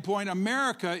that standpoint,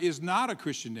 America is not a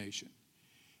Christian nation.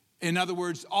 In other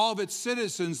words, all of its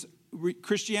citizens,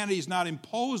 Christianity is not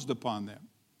imposed upon them.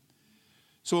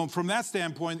 So from that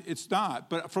standpoint, it's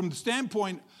not. But from the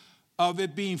standpoint of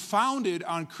it being founded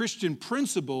on Christian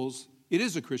principles, it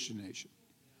is a Christian nation.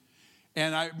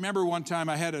 And I remember one time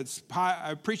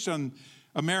I preached on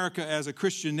America as a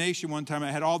Christian nation one time.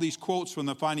 I had all these quotes from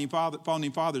the founding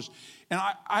fathers. And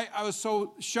I was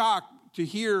so shocked to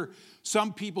hear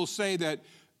some people say that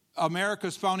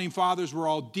America's founding fathers were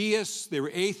all deists, they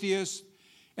were atheists.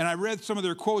 And I read some of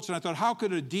their quotes and I thought, how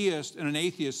could a deist and an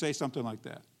atheist say something like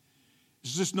that?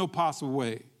 There's just no possible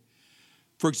way.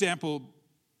 For example,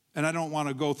 and I don't want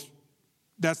to go,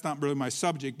 that's not really my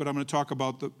subject, but I'm going to talk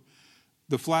about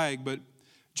the flag. But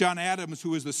John Adams,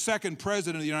 who was the second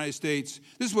president of the United States,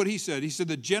 this is what he said. He said,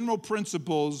 the general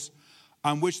principles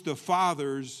on which the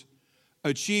fathers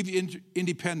achieved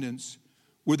independence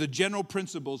were the general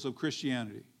principles of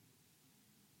Christianity.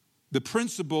 The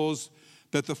principles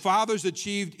that the fathers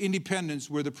achieved independence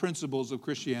were the principles of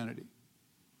Christianity.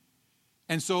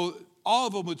 And so all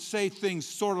of them would say things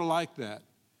sort of like that.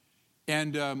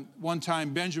 And one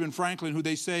time, Benjamin Franklin, who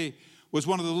they say was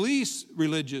one of the least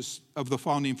religious of the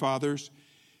founding fathers,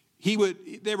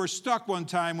 they were stuck one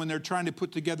time when they're trying to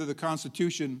put together the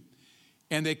Constitution,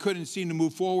 and they couldn't seem to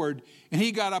move forward. And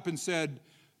he got up and said,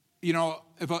 you know,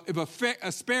 if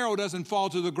a sparrow doesn't fall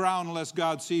to the ground unless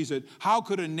God sees it, how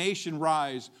could a nation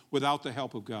rise without the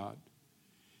help of God?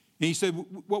 And he said,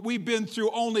 what we've been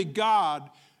through, only God,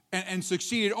 and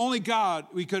succeeded, only God,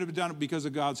 we could have done it because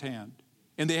of God's hand.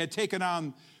 And they had taken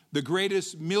on the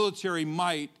greatest military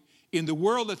might in the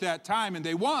world at that time, and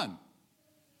they won.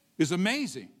 It was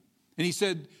amazing. And he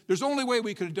said, there's only way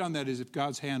we could have done that is if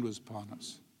God's hand was upon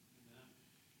us.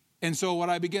 And so what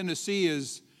I began to see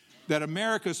is that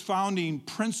America's founding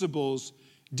principles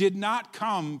did not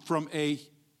come from a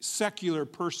secular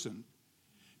person,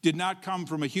 did not come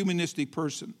from a humanistic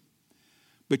person,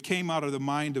 but came out of the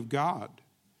mind of God.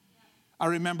 I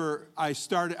remember I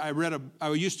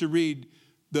used to read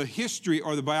the history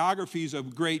or the biographies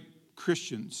of great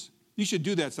Christians. You should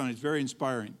do that, son. It's very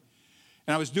inspiring.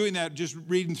 And I was doing that, just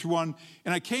reading through one,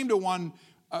 and I came to one,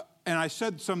 and I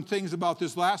said some things about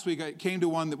this last week. I came to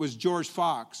one that was George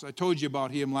Fox. I told you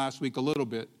about him last week a little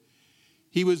bit.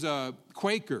 He was a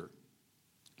Quaker.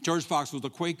 George Fox was a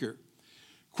Quaker.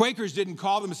 Quakers didn't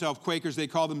call themselves Quakers. They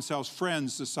called themselves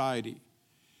Friends Society.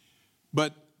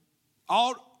 But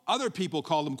all other people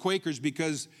called them Quakers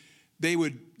because they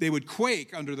would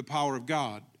quake under the power of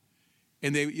God.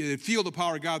 And they'd feel the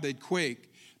power of God, they'd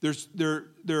quake. Their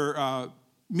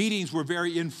meetings were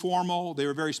very informal. They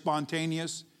were very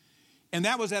spontaneous. And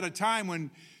that was at a time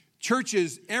when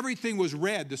churches, everything was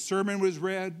read. The sermon was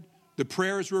read. The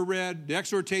prayers were read. The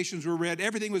exhortations were read.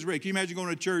 Everything was read. Can you imagine going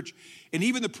to church? And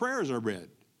even the prayers are read.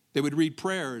 They would read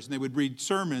prayers and they would read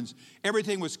sermons.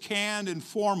 Everything was canned and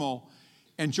formal.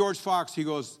 And George Fox,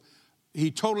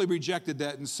 he totally rejected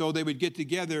that. And so they would get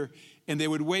together and they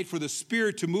would wait for the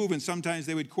Spirit to move. And sometimes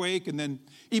they would quake. And then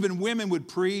even women would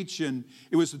preach. And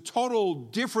it was a total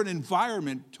different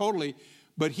environment, totally.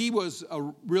 But he was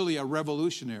really a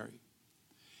revolutionary.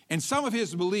 And some of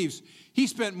his beliefs, he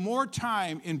spent more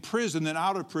time in prison than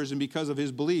out of prison because of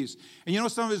his beliefs. And you know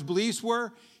what some of his beliefs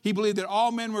were? He believed that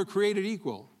all men were created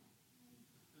equal.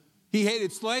 He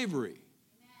hated slavery.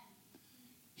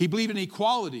 He believed in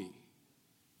equality.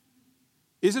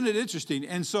 Isn't it interesting?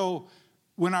 And so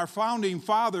when our founding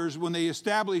fathers, when they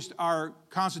established our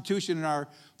Constitution and our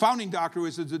founding doctrine,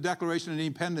 which is the Declaration of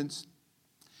Independence,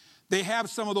 they have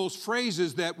some of those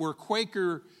phrases that were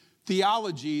Quaker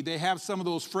theology. They have some of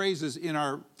those phrases in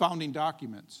our founding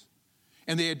documents.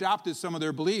 And they adopted some of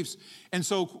their beliefs. And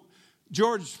so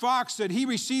George Fox said he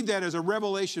received that as a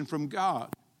revelation from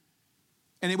God.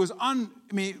 And it was,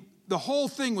 the whole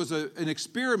thing was an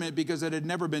experiment because it had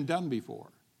never been done before.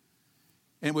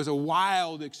 And it was a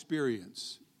wild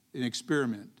experience, an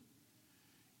experiment.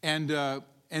 And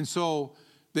so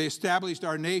they established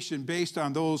our nation based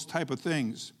on those type of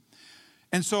things.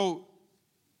 And so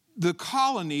the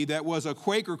colony that was a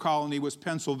Quaker colony was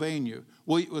Pennsylvania.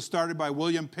 It was started by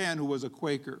William Penn, who was a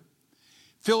Quaker.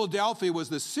 Philadelphia was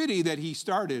the city that he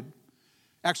started.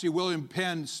 Actually, William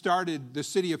Penn started the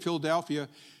city of Philadelphia.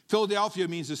 Philadelphia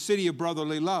means the city of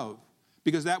brotherly love,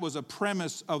 because that was a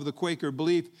premise of the Quaker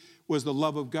belief, was the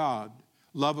love of God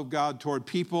toward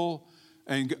people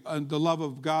and the love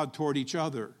of God toward each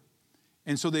other.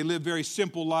 And so they lived very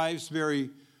simple lives,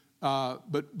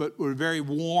 but were very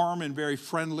warm and very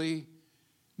friendly,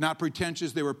 not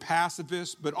pretentious. They were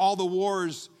pacifists, but all the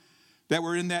wars that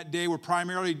were in that day were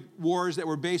primarily wars that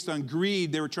were based on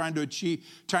greed. They were trying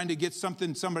to get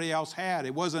something somebody else had.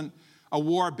 It wasn't a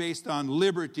war based on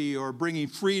liberty or bringing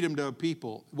freedom to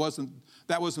people.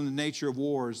 That wasn't the nature of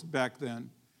wars back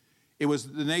then.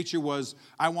 The nature was,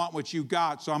 I want what you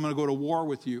got, so I'm going to go to war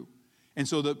with you. And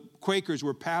so the Quakers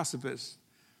were pacifists,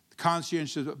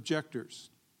 conscientious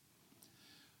objectors.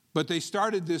 But they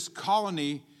started this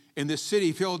colony in this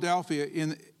city, Philadelphia,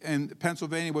 and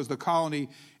Pennsylvania was the colony,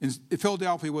 and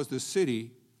Philadelphia was the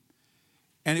city.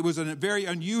 And it was a very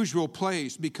unusual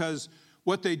place because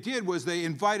what they did was they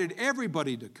invited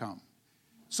everybody to come.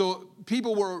 So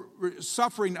people were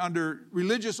suffering under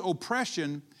religious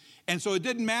oppression, and so it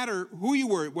didn't matter who you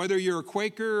were, whether you're a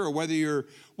Quaker or whether you're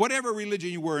whatever religion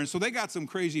you were. And so they got some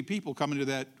crazy people coming to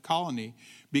that colony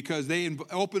because they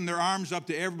opened their arms up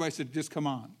to everybody and said, just come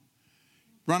on.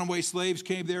 Runaway slaves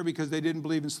came there because they didn't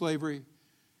believe in slavery.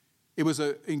 It was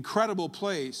an incredible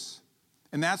place.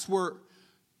 And that's where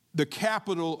the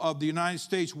capital of the United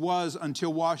States was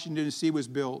until Washington, D.C. was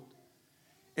built.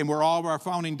 And where all of our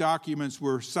founding documents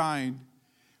were signed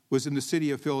was in the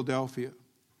city of Philadelphia.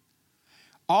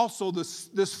 Also,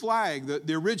 this flag,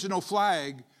 the original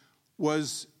flag,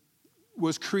 was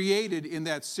created in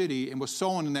that city and was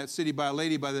sewn in that city by a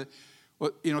lady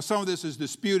some of this is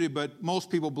disputed, but most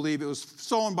people believe it was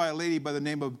sewn by a lady by the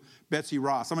name of Betsy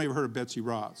Ross. Some of you have heard of Betsy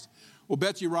Ross. Well,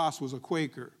 Betsy Ross was a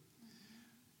Quaker.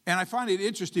 And I find it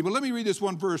interesting, but let me read this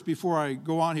one verse before I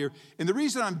go on here. And the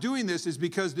reason I'm doing this is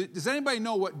because, does anybody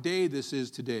know what day this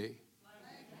is today?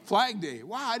 Flag Day.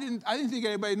 Wow, I didn't think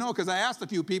anybody know, because I asked a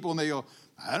few people and they go,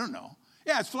 I don't know.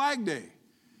 Yeah, it's Flag Day.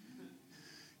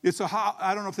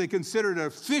 I don't know if they consider it an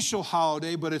official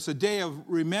holiday, but it's a day of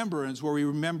remembrance where we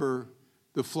remember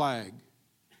the flag,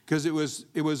 because it was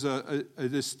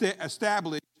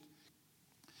established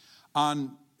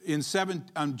on June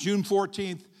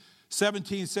 14th,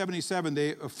 1777.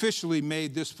 They officially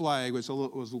made this flag. It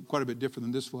was quite a bit different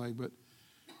than this flag, but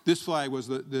this flag was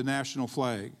the national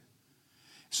flag.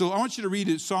 So I want you to read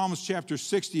it, Psalms chapter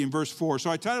 60 and verse 4. So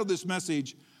I titled this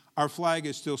message, Our Flag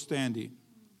is Still Standing.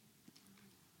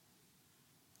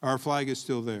 Our flag is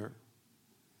still there.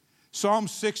 Psalm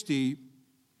 60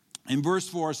 in verse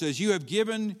 4 says, You have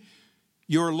given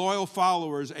your loyal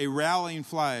followers a rallying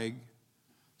flag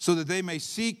so that they may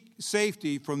seek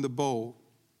safety from the bow.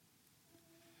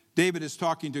 David is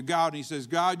talking to God, and he says,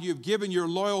 God, you've given your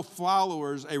loyal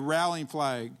followers a rallying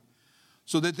flag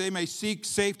so that they may seek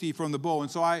safety from the bow.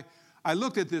 And so I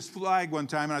looked at this flag one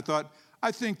time, and I thought,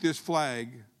 I think this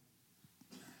flag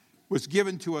was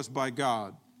given to us by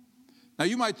God. Now,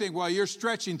 you might think, well, you're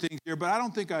stretching things here, but I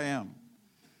don't think I am.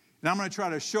 And I'm going to try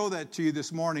to show that to you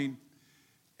this morning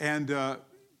and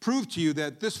prove to you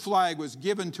that this flag was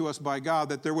given to us by God,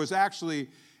 that there was actually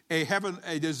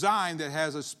a design that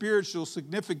has a spiritual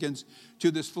significance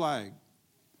to this flag.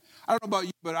 I don't know about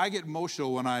you, but I get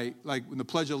emotional when when the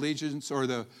Pledge of Allegiance or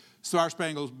the Star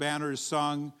Spangled Banner is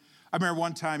sung. I remember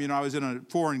one time, I was in a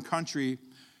foreign country.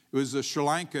 It was Sri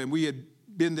Lanka, and we had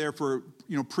been there for,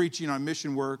 preaching on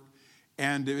mission work,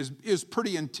 and it was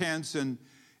pretty intense, and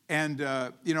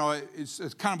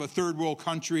it's kind of a third world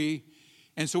country.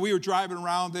 And so we were driving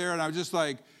around there, and I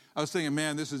was thinking,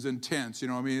 man, this is intense.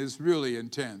 It's really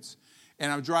intense.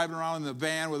 And I'm driving around in the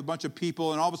van with a bunch of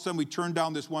people, and all of a sudden we turned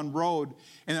down this one road,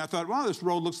 and I thought, wow, this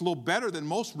road looks a little better than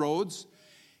most roads.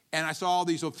 And I saw all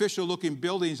these official-looking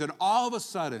buildings, and all of a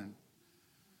sudden,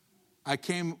 I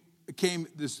came to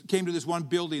this one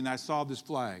building, and I saw this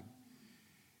flag.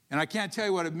 And I can't tell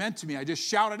you what it meant to me. I just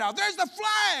shouted out, "There's the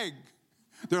flag!"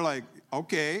 They're like,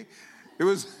 "Okay." It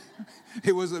was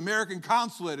the American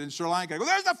consulate in Sri Lanka. I go,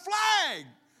 "There's the flag!"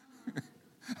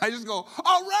 I just go,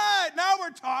 "All right, now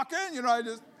we're talking." I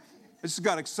just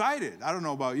got excited. I don't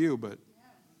know about you, but.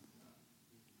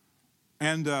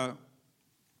 And, a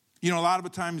lot of the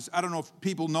times, I don't know if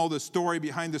people know the story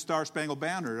behind the Star Spangled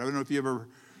Banner. I don't know if you ever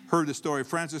heard the story.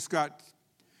 Francis Scott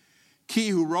Key,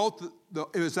 who wrote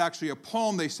it was actually a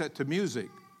poem they set to music.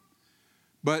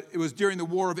 But it was during the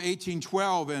War of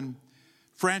 1812, and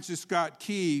Francis Scott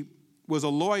Key was a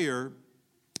lawyer.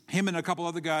 Him and a couple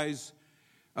other guys,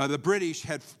 the British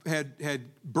had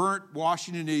burnt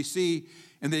Washington, D.C.,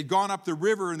 and they'd gone up the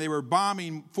river, and they were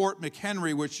bombing Fort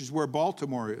McHenry, which is where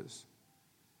Baltimore is.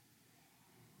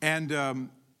 And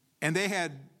they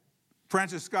had,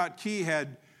 Francis Scott Key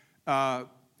went on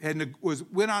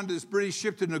to this British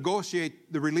ship to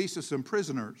negotiate the release of some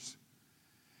prisoners.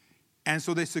 And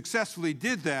so they successfully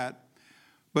did that.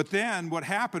 But then what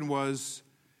happened was,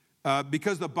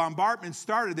 because the bombardment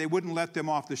started, they wouldn't let them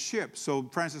off the ship. So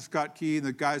Francis Scott Key and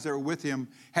the guys that were with him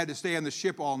had to stay on the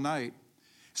ship all night.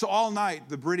 So all night,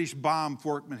 the British bombed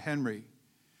Fort McHenry.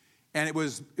 And it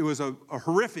was a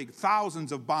horrific,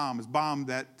 thousands of bombs bombed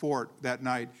that fort that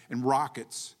night, and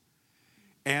rockets.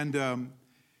 And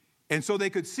so they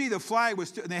could see the flag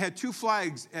was, and they had two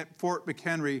flags at Fort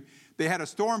McHenry. They had a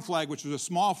storm flag, which was a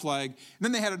small flag. And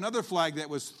then they had another flag that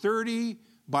was 30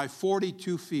 by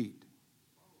 42 feet.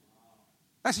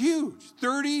 That's huge,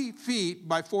 30 feet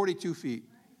by 42 feet.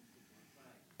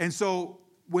 And so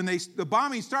when the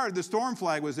bombing started, the storm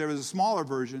flag was there. There was a smaller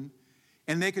version.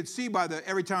 And they could see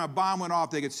every time a bomb went off,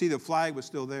 they could see the flag was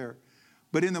still there.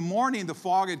 But in the morning, the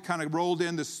fog had kind of rolled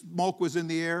in, the smoke was in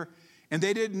the air, and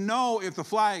they didn't know if the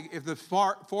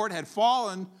fort had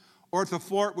fallen or if the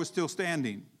fort was still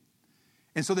standing.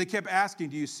 And so they kept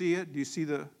asking, "Do you see it? Do you see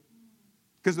the..."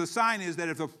 Because the sign is that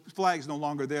if the flag's no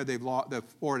longer there, the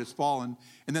fort has fallen,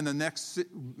 and then the next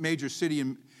major city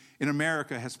in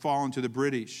America has fallen to the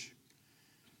British.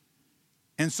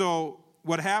 And so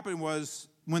what happened was,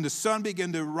 when the sun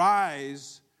began to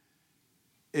rise,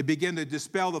 it began to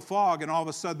dispel the fog, and all of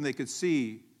a sudden they could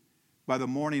see by the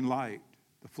morning light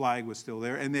the flag was still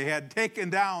there. And they had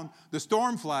taken down the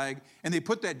storm flag, and they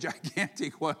put that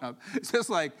gigantic one up. It's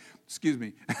just like,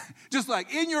 just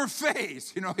like in your face.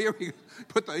 Here we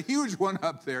put the huge one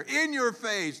up there. In your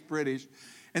face, British.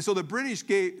 And so the British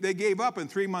gave up, and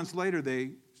 3 months later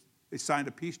they signed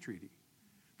a peace treaty.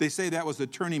 They say that was the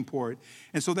turning point.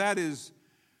 And so that is,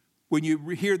 when you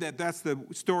hear that, that's the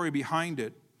story behind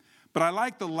it. But I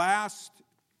like the last,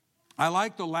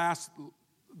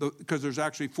 because there's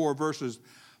actually 4 verses.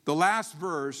 The last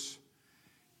verse,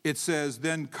 it says,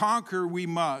 "Then conquer we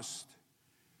must,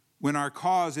 when our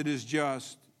cause it is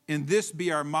just. In this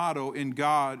be our motto, in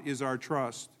God is our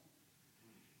trust.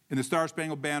 And the Star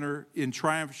Spangled Banner in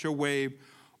triumph shall wave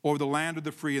over the land of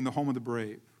the free and the home of the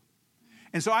brave."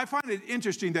 And so I find it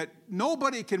interesting that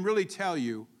nobody can really tell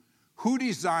you who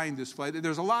designed this flag.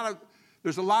 There's a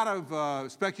lot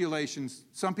of speculations.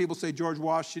 Some people say George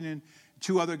Washington,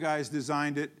 2 other guys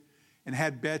designed it and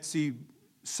had Betsy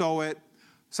sew it.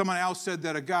 Someone else said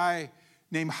that a guy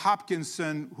named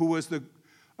Hopkinson, who was a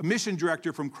mission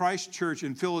director from Christ Church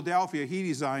in Philadelphia, he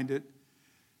designed it.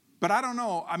 But I don't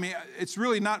know. I mean, it's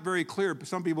really not very clear.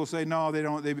 Some people say, no, they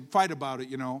don't. They fight about it,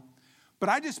 But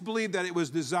I just believe that it was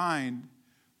designed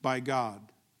by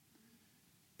God.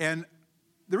 And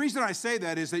the reason I say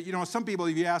that is that, some people,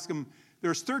 if you ask them,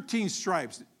 there's 13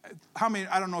 stripes. How many?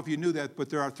 I don't know if you knew that, but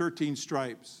there are 13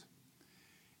 stripes.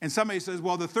 And somebody says,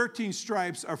 well, the 13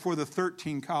 stripes are for the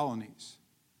 13 colonies.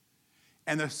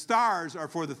 And the stars are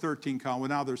for the 13 colonies. Well,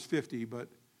 now there's 50,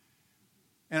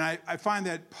 and I find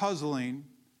that puzzling,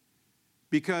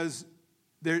 because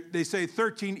they say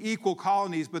 13 equal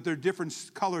colonies, but they're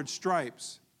different colored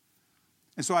stripes.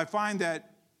 And so I find that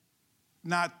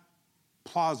not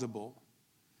plausible.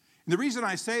 And the reason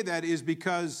I say that is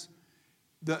because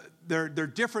they're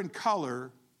different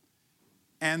color,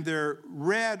 and they're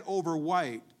red over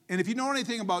white. And if you know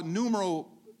anything about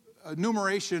numerology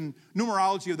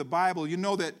of the Bible, you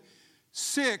know that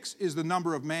 6 is the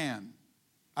number of man.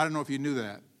 I don't know if you knew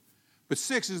that. But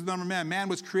 6 is the number of man. Man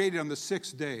was created on the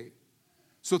 6th day.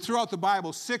 So throughout the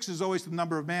Bible, 6 is always the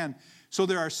number of man. So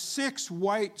there are 6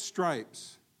 white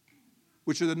stripes,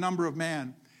 which are the number of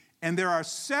man. And there are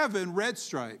 7 red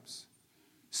stripes.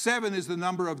 7 is the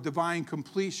number of divine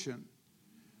completion.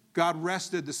 God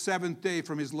rested the 7th day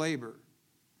from his labor.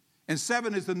 And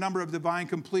 7 is the number of divine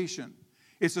completion.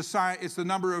 It's the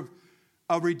number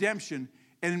of redemption.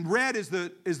 And red is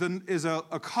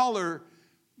a color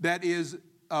that is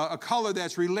a color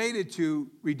that's related to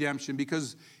redemption,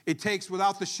 because it takes,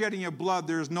 without the shedding of blood,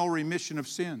 there is no remission of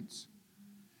sins.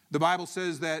 The Bible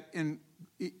says that in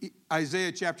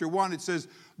Isaiah chapter 1, it says,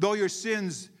 though your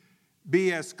sins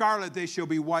be as scarlet, they shall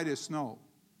be white as snow.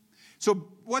 So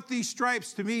what these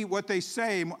stripes, to me, what they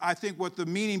say, I think what the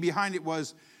meaning behind it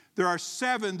was, there are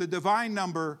 7, the divine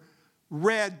number,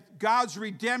 read God's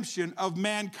redemption of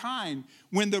mankind.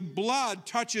 When the blood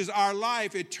touches our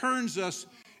life, it turns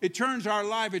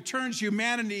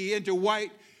humanity into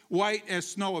white as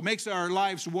snow. It makes our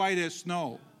lives white as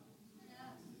snow.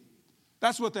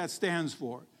 That's what that stands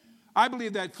for. I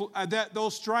believe that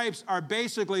those stripes are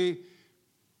basically,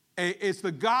 it's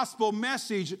the gospel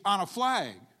message on a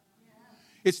flag.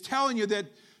 It's telling you that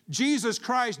Jesus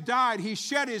Christ died. He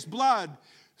shed his blood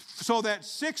so that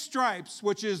 6 stripes,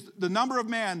 which is the number of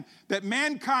man, that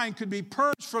mankind could be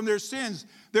purged from their sins.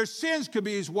 Their sins could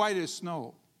be as white as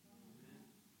snow.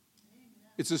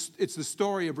 It's the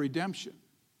story of redemption.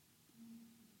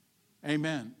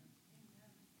 Amen.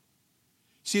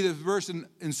 See, the verse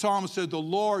in Psalm said, the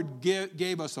Lord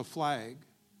gave us a flag.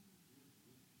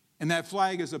 And that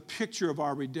flag is a picture of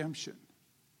our redemption.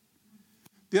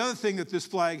 The other thing that this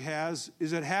flag has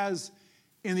is it has,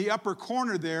 in the upper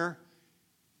corner there,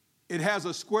 it has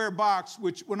a square box,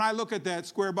 which when I look at that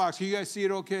square box, can you guys see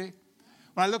it okay?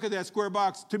 When I look at that square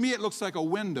box, to me it looks like a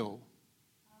window.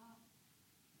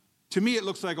 To me it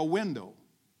looks like a window.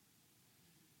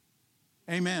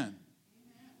 Amen.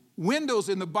 Windows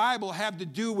in the Bible have to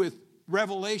do with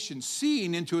revelation,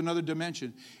 seeing into another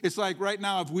dimension. It's like right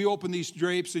now, if we open these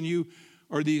drapes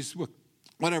or these,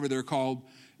 whatever they're called,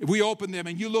 if we open them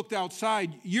and you looked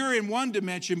outside, you're in one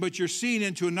dimension, but you're seeing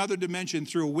into another dimension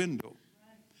through a window.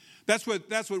 That's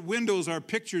what windows are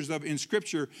pictures of in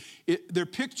Scripture. They're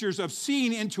pictures of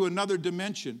seeing into another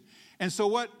dimension. And so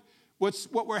what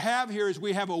we have here is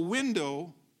we have a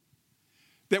window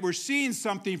that we're seeing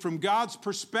something from God's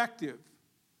perspective.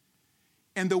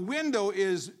 And the window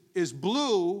is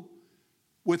blue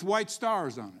with white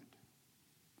stars on it.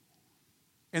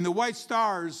 And the white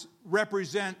stars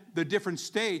represent the different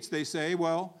states, they say.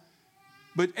 Well,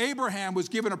 but Abraham was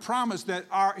given a promise that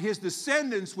his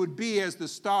descendants would be as the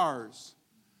stars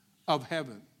of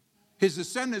heaven. His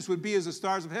descendants would be as the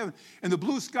stars of heaven. And the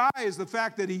blue sky is the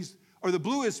fact that the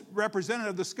blue is representative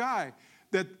of the sky,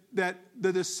 that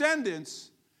the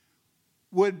descendants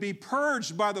would be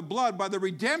purged by the blood, by the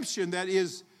redemption that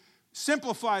is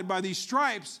simplified by these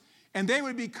stripes, and they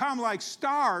would become like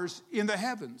stars in the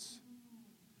heavens.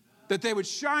 That they would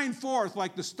shine forth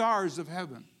like the stars of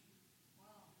heaven.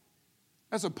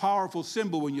 That's a powerful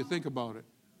symbol when you think about it.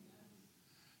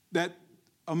 That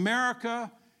America,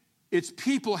 its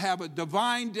people have a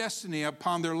divine destiny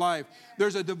upon their life.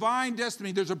 There's a divine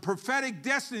destiny. There's a prophetic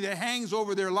destiny that hangs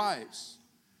over their lives.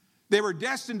 They were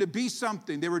destined to be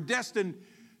something. They were destined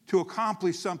to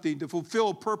accomplish something, to fulfill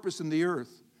a purpose in the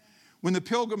earth. When the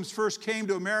Pilgrims first came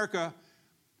to America,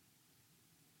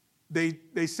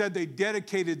 they said they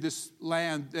dedicated this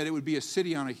land, that it would be a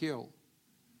city on a hill.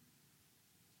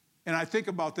 And I think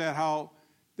about that, how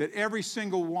that every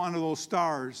single one of those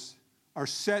stars are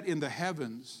set in the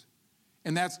heavens.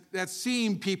 And that's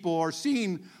seeing people, or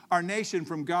seeing our nation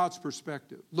from God's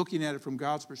perspective, looking at it from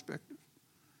God's perspective.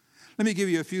 Let me give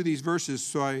you a few of these verses.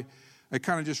 So I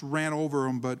kind of just ran over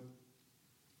them, but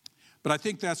I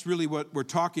think that's really what we're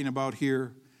talking about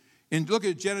here. And look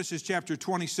at Genesis chapter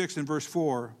 26 and verse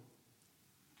 4.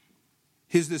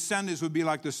 His descendants would be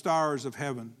like the stars of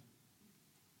heaven.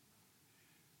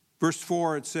 Verse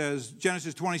 4, it says,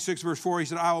 Genesis 26, verse 4, he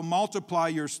said, I will multiply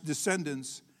your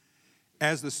descendants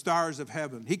as the stars of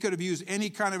heaven. He could have used any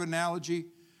kind of analogy,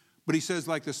 but he says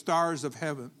like the stars of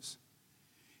heavens.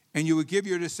 And you would give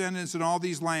your descendants in all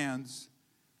these lands,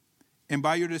 and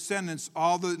by your descendants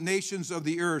all the nations of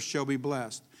the earth shall be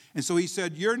blessed. And so he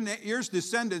said, your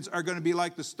descendants are going to be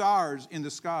like the stars in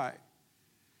the sky.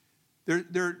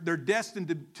 They're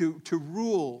destined to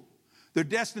rule. They're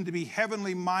destined to be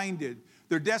heavenly minded.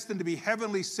 They're destined to be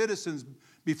heavenly citizens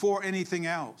before anything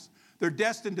else. They're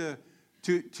destined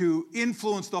to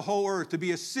influence the whole earth, to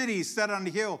be a city set on a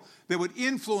hill that would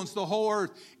influence the whole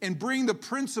earth and bring the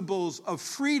principles of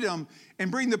freedom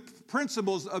and bring the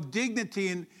principles of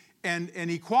dignity and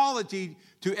equality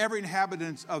to every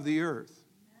inhabitant of the earth.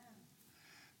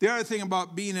 The other thing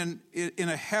about being in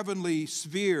a heavenly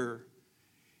sphere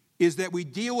is that we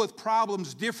deal with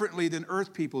problems differently than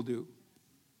earth people do.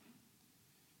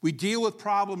 We deal with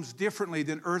problems differently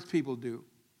than earth people do.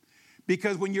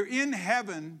 Because when you're in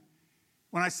heaven,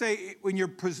 when I say when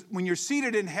you're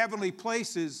seated in heavenly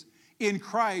places in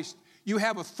Christ, you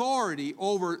have authority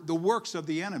over the works of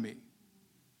the enemy.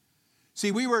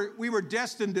 See, we were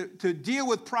destined to deal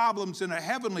with problems in a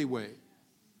heavenly way,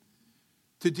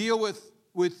 to deal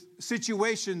with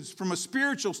situations from a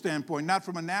spiritual standpoint, not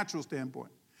from a natural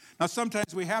standpoint. Now,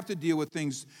 sometimes we have to deal with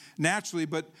things naturally,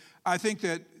 but I think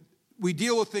that we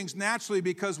deal with things naturally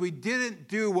because we didn't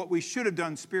do what we should have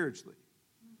done spiritually.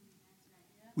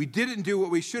 We didn't do what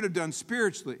we should have done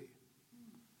spiritually.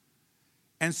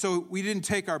 And so we didn't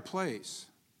take our place.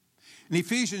 In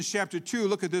Ephesians chapter 2,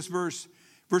 look at this verse,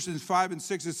 verses 5 and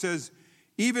 6, it says,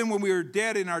 even when we were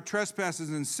dead in our trespasses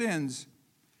and sins,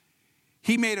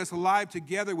 he made us alive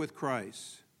together with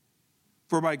Christ.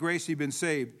 For by grace you've been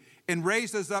saved. And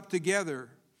raised us up together,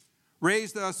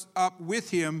 raised us up with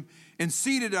him, and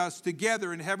seated us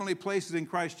together in heavenly places in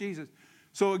Christ Jesus.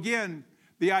 So again,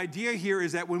 the idea here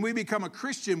is that when we become a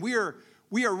Christian, we are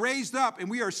raised up and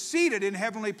we are seated in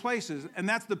heavenly places. And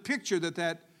that's the picture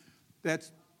that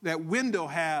window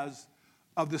has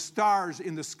of the stars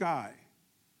in the sky.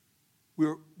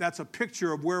 That's a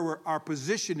picture of where our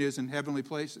position is in heavenly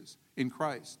places in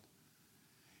Christ.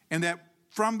 And that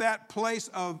from that place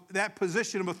of that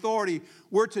position of authority,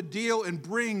 we're to deal and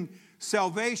bring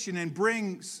salvation and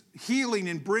bring healing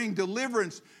and bring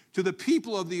deliverance to the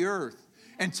people of the earth.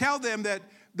 And tell them that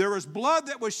there was blood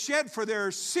that was shed for their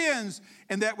sins,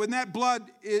 and that when that blood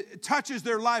touches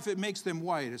their life, it makes them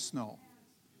white as snow.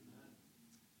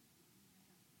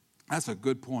 That's a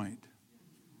good point.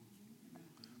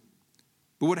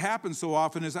 But what happens so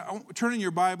often is, turn in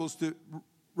your Bibles to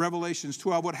Revelations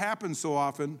 12, what happens so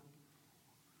often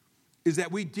is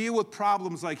that we deal with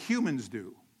problems like humans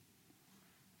do.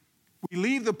 We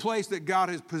leave the place that God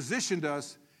has positioned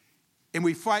us, and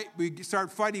we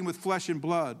start fighting with flesh and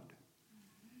blood.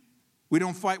 We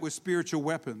don't fight with spiritual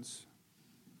weapons.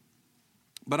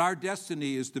 But our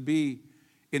destiny is to be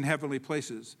in heavenly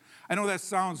places. I know that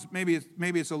sounds, maybe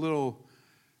it's a little,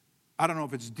 I don't know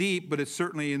if it's deep, but it's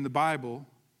certainly in the Bible.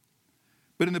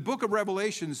 But in the book of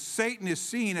Revelation, Satan is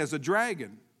seen as a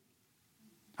dragon.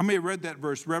 How many have read that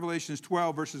verse, Revelations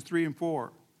 12, verses 3 and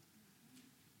 4?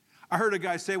 I heard a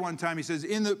guy say one time, he says,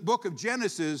 in the book of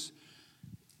Genesis,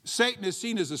 Satan is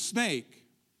seen as a snake.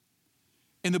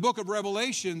 In the book of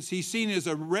Revelations, he's seen as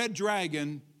a red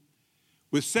dragon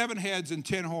with 7 heads and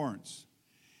 10 horns.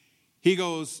 He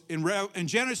goes, in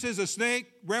Genesis, a snake,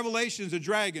 Revelations, a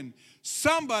dragon.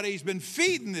 Somebody's been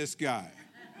feeding this guy.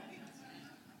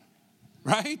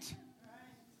 Right?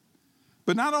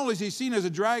 But not only is he seen as a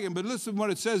dragon, but listen to what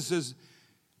it says. It says,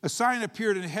 a sign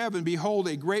appeared in heaven, behold,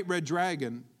 a great red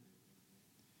dragon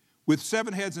with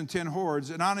 7 heads and 10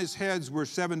 horns, and on his heads were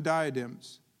 7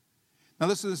 diadems. Now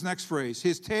listen to this next phrase.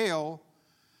 His tail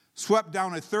swept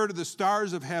down 1/3 of the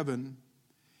stars of heaven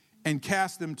and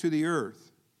cast them to the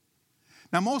earth.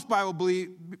 Now most Bible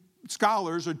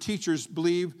scholars or teachers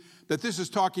believe that this is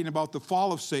talking about the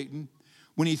fall of Satan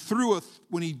when he drew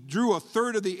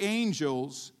 1/3 of the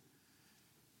angels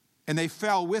and they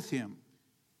fell with him.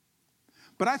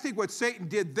 But I think what Satan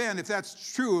did then, if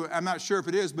that's true, I'm not sure if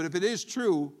it is, but if it is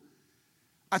true,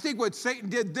 I think what Satan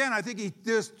did then, I think he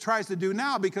just tries to do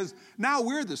now, because now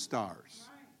we're the stars.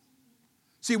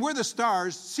 See, we're the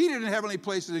stars seated in heavenly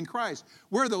places in Christ.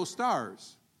 We're those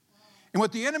stars. And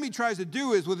what the enemy tries to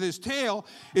do is with his tail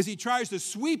is he tries to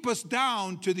sweep us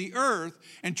down to the earth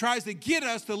and tries to get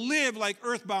us to live like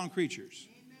earthbound creatures.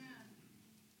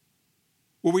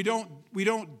 Where we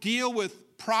don't deal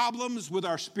with problems with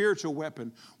our spiritual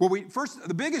weapon.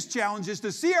 The biggest challenge is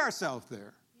to see ourselves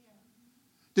there.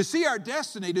 To see our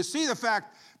destiny, to see the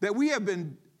fact that we have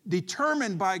been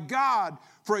determined by God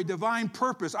for a divine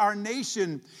purpose. Our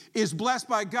nation is blessed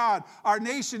by God. Our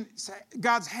nation,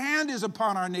 God's hand is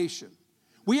upon our nation.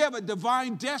 We have a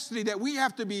divine destiny that we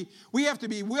have to be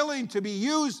willing to be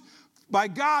used by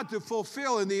God to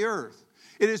fulfill in the earth.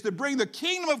 It is to bring the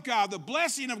kingdom of God, the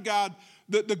blessing of God,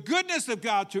 the goodness of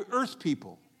God to earth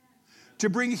people. To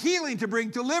bring healing, to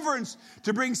bring deliverance,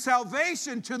 to bring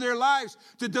salvation to their lives,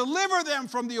 to deliver them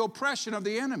from the oppression of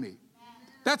the enemy.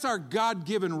 That's our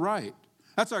God-given right.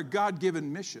 That's our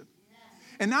God-given mission.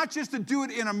 And not just to do it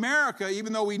in America,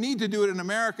 even though we need to do it in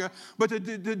America, but to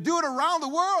do it around the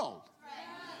world.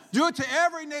 Do it to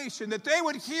every nation, that they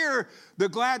would hear the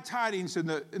glad tidings and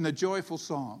the joyful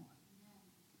song.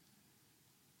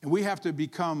 And we have to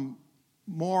become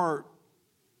more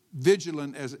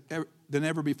vigilant than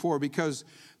ever before, because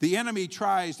the enemy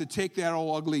tries to take that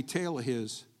old ugly tail of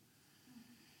his.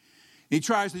 He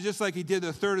tries to, just like he did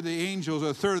 1/3 of the angels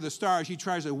or 1/3 of the stars, he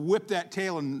tries to whip that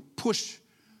tail and push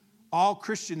all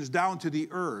Christians down to the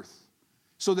earth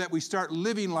so that we start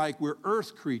living like we're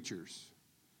earth creatures.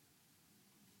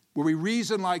 Where we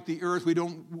reason like the earth, we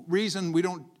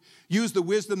don't use the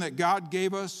wisdom that God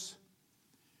gave us.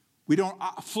 We don't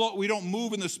float. We don't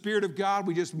move in the Spirit of God.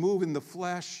 We just move in the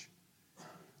flesh.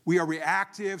 We are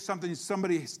reactive. Somebody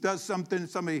does something.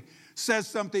 Somebody says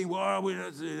something. Well,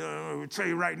 we'll tell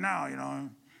you right now, you know.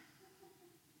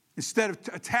 Instead of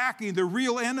attacking the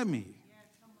real enemy. Yeah,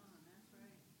 come on, that's right.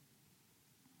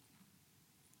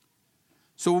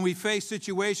 So when we face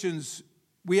situations,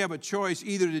 we have a choice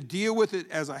either to deal with it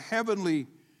as a heavenly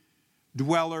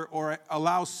dweller or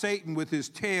allow Satan with his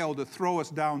tail to throw us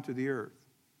down to the earth.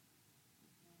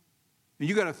 And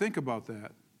you got to think about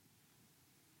that.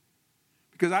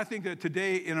 Because I think that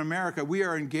today in America, we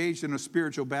are engaged in a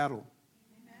spiritual battle.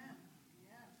 Amen.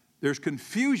 Yes. There's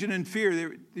confusion and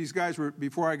fear. These guys were,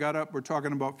 before I got up, were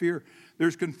talking about fear.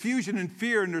 There's confusion and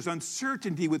fear, and there's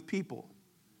uncertainty with people.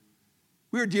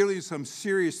 We are dealing with some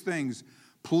serious things.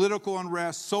 Political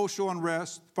unrest, social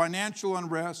unrest, financial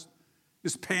unrest,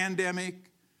 this pandemic.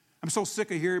 I'm so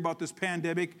sick of hearing about this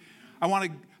pandemic. I want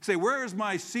to say, where is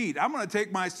my seat? I'm going to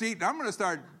take my seat, and I'm going to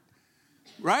start,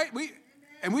 right?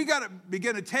 We got to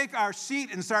begin to take our seat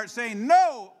and start saying,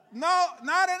 no,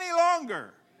 not any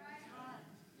longer.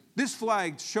 This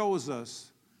flag shows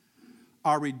us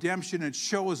our redemption. It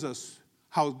shows us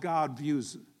how God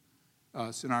views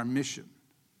us in our mission.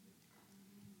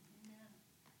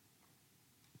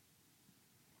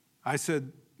 I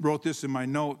wrote this in my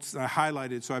notes. I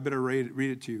highlighted, so I better read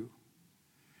it to you.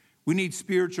 We need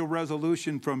spiritual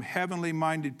resolution from heavenly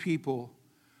minded people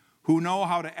who know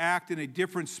how to act in a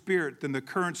different spirit than the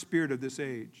current spirit of this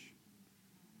age.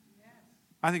 Yes.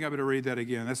 I think I better read that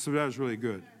again. That was really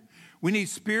good. We need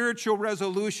spiritual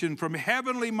resolution from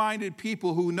heavenly minded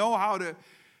people who know how to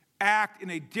act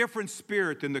in a different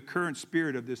spirit than the current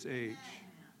spirit of this age.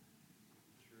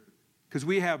 Because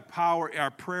we have power.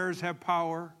 Our prayers have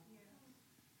power.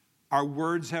 Our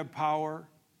words have power.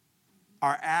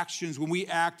 Our actions, when we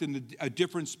act in a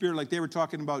different spirit, like they were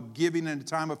talking about giving in a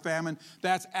time of famine,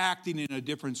 that's acting in a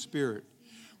different spirit.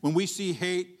 When we see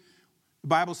hate, the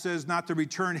Bible says not to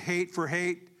return hate for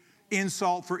hate,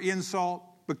 insult for insult,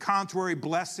 but contrary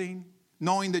blessing,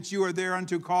 knowing that you are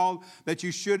thereunto called, that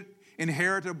you should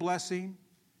inherit a blessing.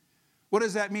 What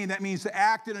does that mean? That means to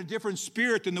act in a different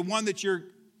spirit than the one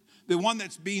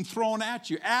that's being thrown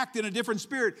at you. Act in a different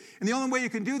spirit. And the only way you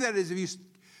can do that is if you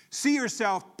see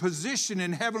yourself positioned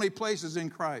in heavenly places in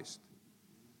Christ.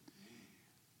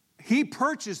 He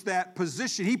purchased that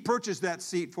position. He purchased that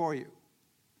seat for you.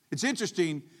 It's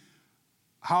interesting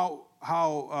how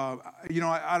I don't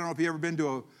know if you've ever been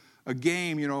to a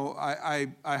game. You know, I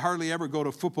hardly ever go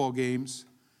to football games.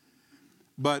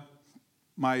 But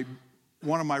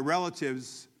one of my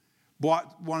relatives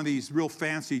bought one of these real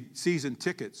fancy season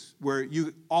tickets where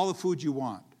all the food you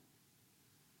want.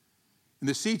 And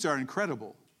the seats are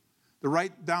incredible. They're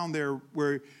right down there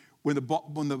where when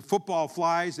the football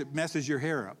flies, it messes your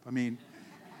hair up. I mean,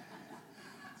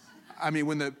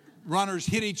 when the runners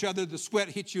hit each other, the sweat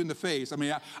hits you in the face. I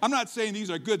mean, I'm not saying these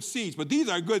are good seats, but these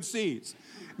are good seats.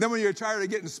 Then when you're tired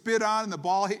of getting spit on and the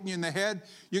ball hitting you in the head,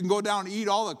 you can go down and eat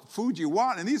all the food you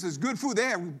want. And this is good food. They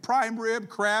have prime rib,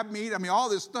 crab meat, all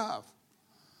this stuff.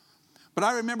 But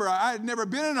I remember I had never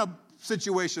been in a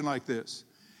situation like this.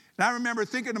 And I remember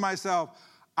thinking to myself,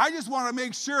 I just want to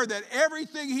make sure that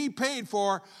everything he paid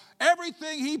for, I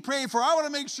want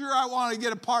to make sure I want to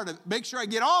get a part of it, make sure I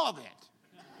get all of it.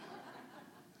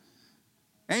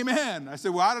 Amen. I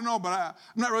said, well, I don't know, but I'm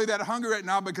not really that hungry right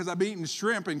now because I've been eating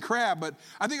shrimp and crab, but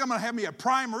I think I'm going to have me a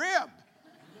prime rib. I'm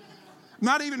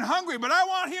not even hungry, but I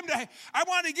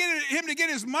want to get him to get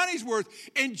his money's worth.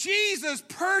 And Jesus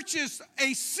purchased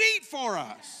a seat for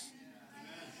us.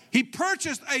 He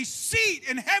purchased a seat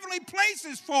in heavenly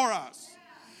places for us.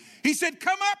 He said,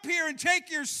 come up here and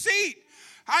take your seat.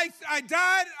 I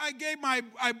died.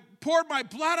 I poured my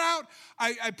blood out.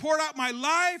 I poured out my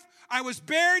life. I was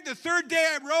buried. The third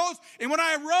day I rose. And when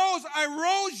I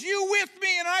rose you with me.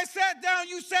 And I sat down,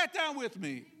 you sat down with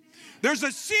me. There's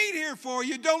a seat here for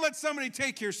you. Don't let somebody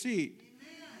take your seat.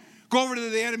 Go over to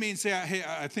the enemy and say, hey,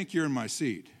 I think you're in my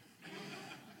seat.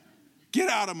 Get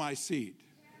out of my seat.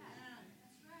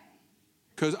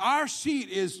 Because our seat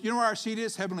is, you know where our seat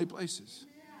is? Heavenly places.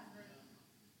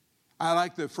 I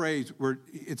like the phrase where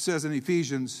it says in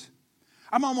Ephesians,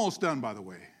 I'm almost done, by the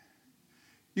way.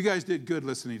 You guys did good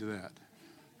listening to that.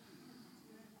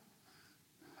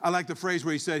 I like the phrase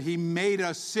where he said, he made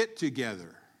us sit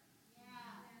together.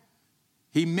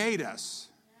 He made us.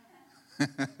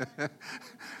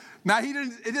 Now,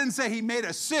 it didn't say he made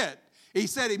us sit. He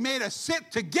said he made us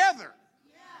sit together.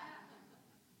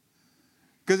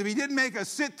 Because if he didn't make us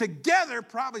sit together,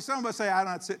 probably some of us say, I'm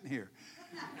not sitting here.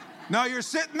 No, you're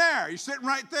sitting there. You're sitting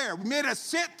right there. We made us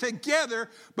sit together,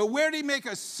 but where did he make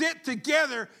us sit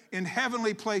together? In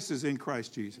heavenly places in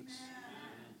Christ Jesus.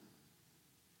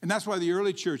 And that's why the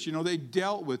early church, they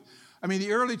dealt with,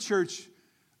 the early church,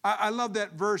 I love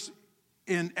that verse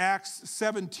in Acts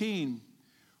 17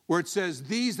 where it says,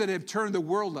 these that have turned the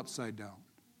world upside down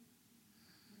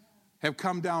have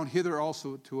come down hither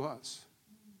also to us.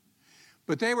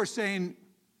 But they were saying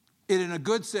it in a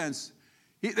good sense.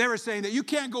 They were saying that you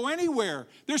can't go anywhere.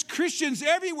 There's Christians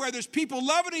everywhere. There's people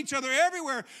loving each other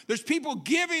everywhere. There's people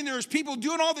giving. There's people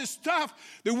doing all this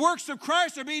stuff. The works of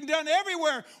Christ are being done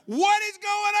everywhere. What is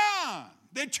going on?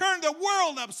 They turned the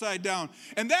world upside down.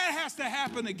 And that has to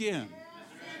happen again.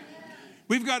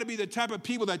 We've got to be the type of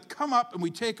people that come up and we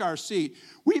take our seat.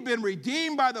 We've been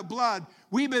redeemed by the blood.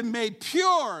 We've been made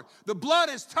pure. The blood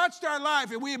has touched our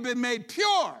life and we have been made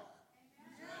pure.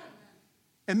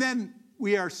 And then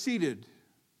we are seated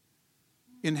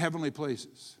in heavenly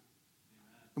places.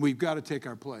 And we've got to take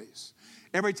our place.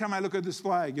 Every time I look at this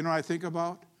flag, you know what I think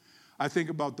about? I think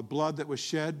about the blood that was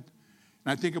shed, and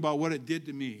I think about what it did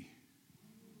to me.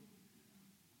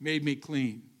 Made me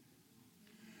clean.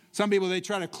 Some people, they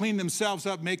try to clean themselves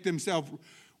up, make themselves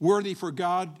worthy for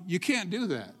God. You can't do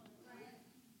that.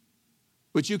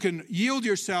 But you can yield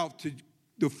yourself to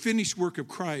the finished work of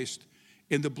Christ,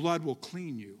 and the blood will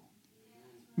clean you,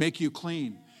 make you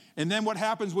clean. And then what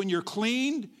happens when you're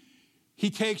cleaned? He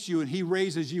takes you and he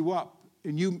raises you up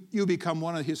and you become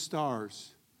one of his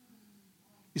stars.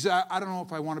 You say, I don't know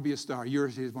if I want to be a star. You're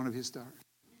one of his stars.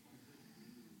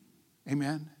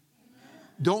 Amen?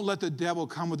 Don't let the devil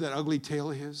come with that ugly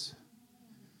tail of his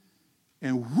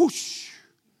and whoosh,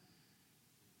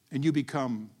 and you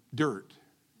become dirt.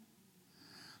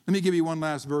 Let me give you one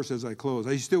last verse as I close.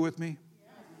 Are you still with me?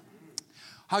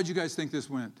 How'd you guys think this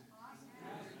went?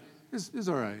 It's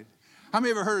all right. How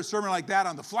many ever heard a sermon like that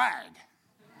on the flag?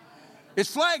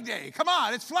 It's Flag Day. Come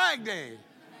on, it's Flag Day.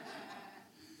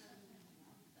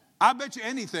 I bet you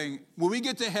anything, when we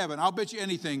get to heaven, I'll bet you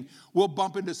anything, we'll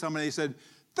bump into somebody and said,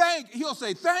 he'll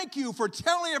say, thank you for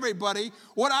telling everybody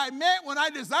what I meant when I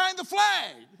designed the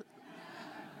flag.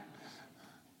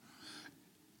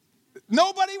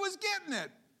 Nobody was getting it.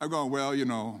 I'm going, well,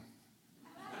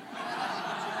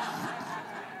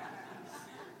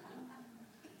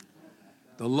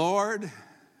 the Lord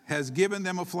has given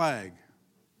them a flag.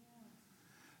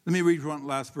 Let me read one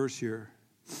last verse here.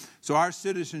 So our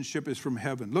citizenship is from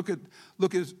heaven. Look at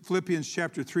Philippians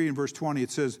chapter 3 and verse 20. It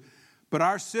says, but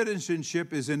our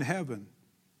citizenship is in heaven.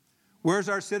 Where's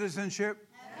our citizenship?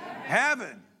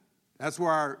 Heaven. That's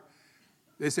where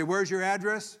they say, where's your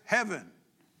address? Heaven.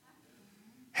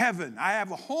 Heaven. I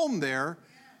have a home there,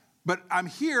 but I'm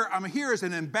here as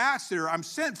an ambassador. I'm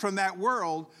sent from that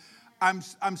world. I'm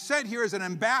sent here as an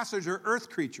ambassador to earth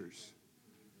creatures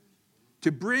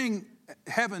to bring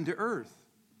heaven to earth.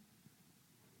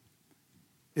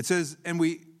 It says,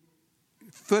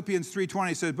 Philippians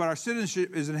 3:20 says, but our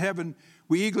citizenship is in heaven.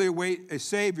 We eagerly await a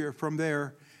Savior from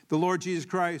there, the Lord Jesus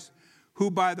Christ, who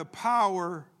by the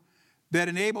power that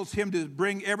enables him to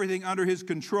bring everything under his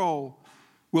control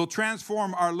will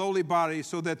transform our lowly bodies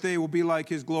so that they will be like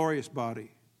his glorious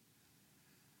body.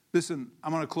 Listen,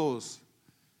 I'm going to close.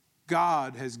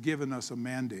 God has given us a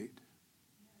mandate.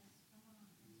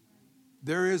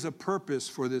 There is a purpose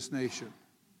for this nation.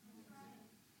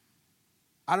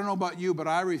 I don't know about you, but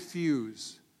I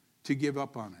refuse to give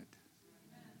up on it.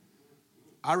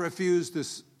 I refuse to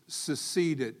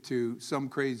secede it to some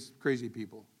crazy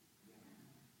people.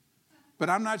 But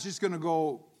I'm not just going to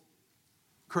go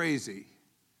crazy.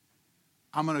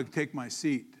 I'm going to take my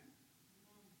seat.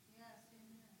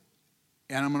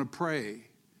 And I'm going to pray.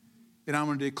 And I'm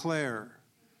going to declare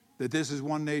that this is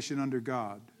one nation under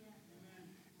God.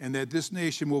 And that this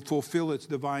nation will fulfill its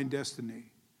divine destiny.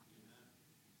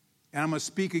 And I'm going to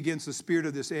speak against the spirit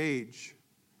of this age.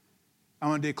 I'm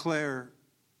going to declare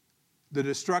the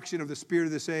destruction of the spirit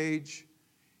of this age.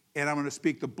 And I'm going to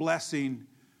speak the blessing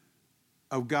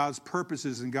of God's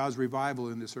purposes and God's revival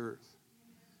in this earth.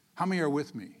 How many are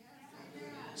with me?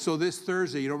 So this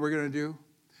Thursday, you know what we're going to do?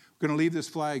 We're going to leave this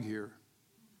flag here.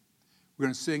 We're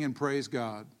going to sing and praise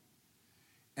God.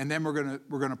 And then we're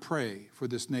going to pray for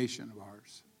this nation of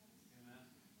ours.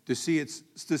 To see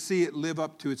it live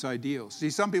up to its ideals. See,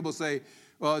 some people say,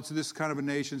 well, it's this kind of a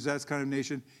nation, it's that kind of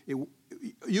nation.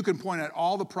 You can point at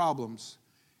all the problems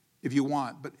if you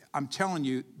want, but I'm telling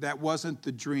you, that wasn't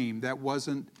the dream. That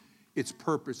wasn't its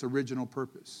purpose, original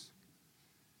purpose.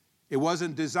 It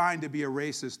wasn't designed to be a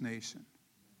racist nation.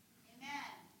 Amen.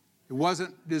 It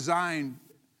wasn't designed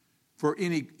for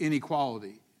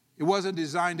inequality. It wasn't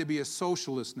designed to be a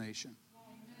socialist nation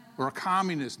or a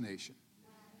communist nation.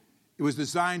 It was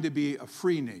designed to be a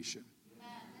free nation,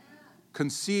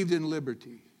 conceived in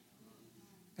liberty.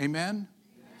 Amen?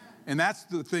 And that's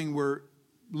the thing we're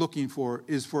looking for,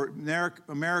 is for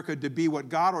America to be what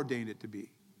God ordained it to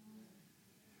be.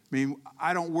 I mean,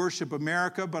 I don't worship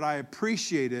America, but I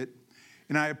appreciate it,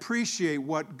 and I appreciate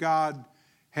what God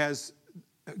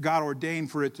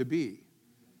ordained for it to be.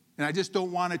 And I just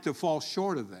don't want it to fall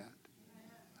short of that.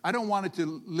 I don't want it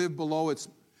to live below its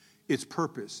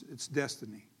purpose, its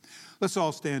destiny. Let's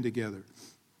all stand together.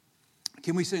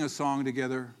 Can we sing a song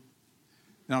together?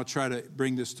 And I'll try to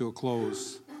bring this to a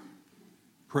close.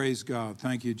 Praise God.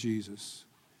 Thank you, Jesus.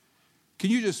 Can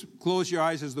you just close your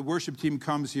eyes as the worship team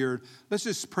comes here? Let's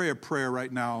just pray a prayer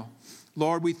right now.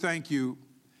 Lord, we thank you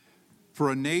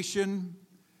for a nation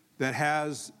that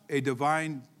has a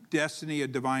divine destiny, a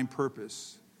divine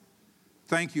purpose.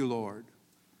 Thank you, Lord.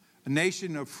 A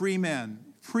nation of free men,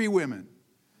 free women.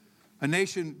 A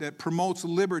nation that promotes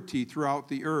liberty throughout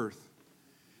the earth,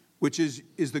 which is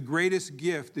the greatest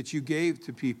gift that you gave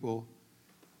to people,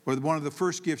 or one of the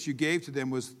first gifts you gave to them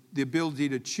was the ability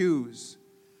to choose,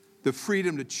 the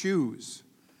freedom to choose.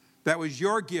 That was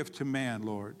your gift to man,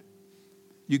 Lord.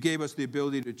 You gave us the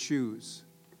ability to choose.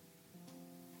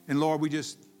 And Lord, we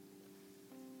just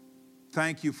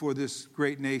thank you for this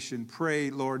great nation.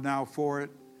 Pray, Lord, now for it.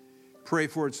 Pray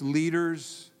for its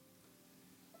leaders.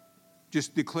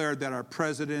 Just declare that our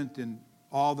president and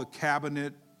all the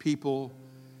cabinet people,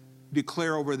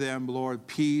 declare over them, Lord,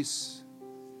 peace.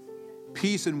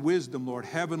 Peace and wisdom, Lord,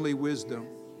 heavenly wisdom.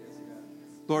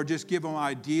 Lord, just give them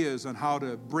ideas on how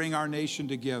to bring our nation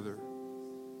together.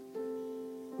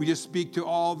 We just speak to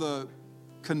all the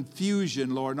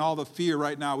confusion, Lord, and all the fear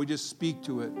right now. We just speak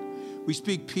to it. We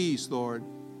speak peace, Lord.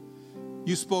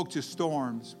 You spoke to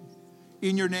storms.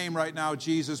 In your name right now,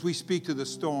 Jesus, we speak to the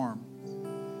storm.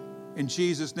 In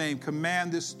Jesus' name,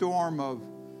 command this storm of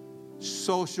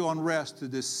social unrest to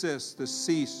desist, to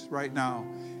cease right now.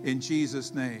 In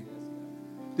Jesus' name.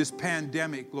 This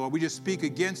pandemic, Lord, we just speak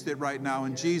against it right now.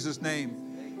 In Jesus'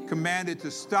 name, command it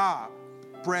to stop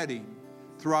spreading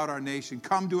throughout our nation.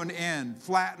 Come to an end.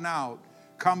 Flatten out.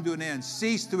 Come to an end.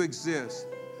 Cease to exist.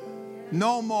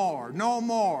 No more. No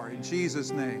more. In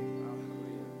Jesus'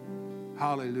 name.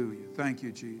 Hallelujah. Thank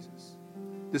you, Jesus.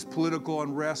 This political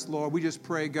unrest, Lord, we just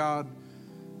pray, God,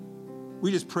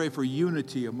 we just pray for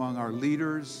unity among our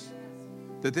leaders,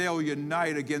 that they'll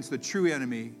unite against the true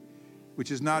enemy, which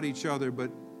is not each other,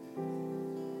 but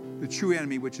the true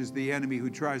enemy, which is the enemy who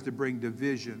tries to bring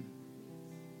division.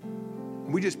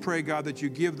 And we just pray, God, that you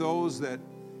give those that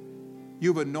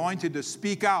you've anointed to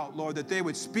speak out, Lord, that they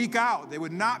would speak out. They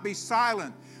would not be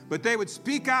silent, but they would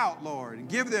speak out, Lord, and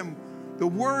give them the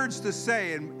words to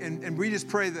say. And we just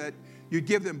pray that you'd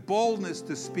give them boldness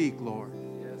to speak, Lord,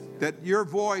 that your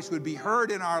voice would be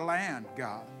heard in our land,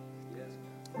 God.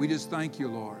 We just thank you,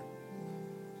 Lord.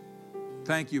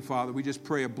 Thank you, Father. We just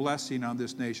pray a blessing on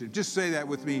this nation. Just say that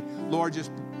with me. Lord,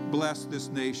 just bless this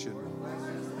nation.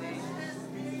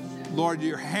 Lord,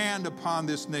 your hand upon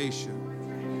this nation.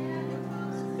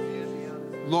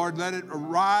 Lord, let it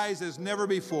arise as never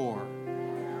before.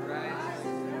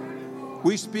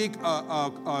 We speak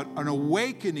an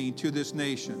awakening to this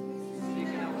nation.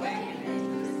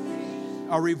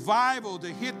 A revival to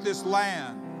hit this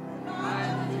land.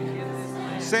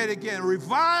 Say it again.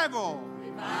 Revival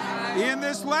in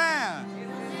this land.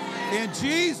 In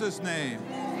Jesus' name.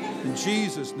 In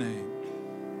Jesus' name.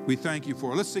 We thank you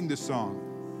for it. Let's sing this song.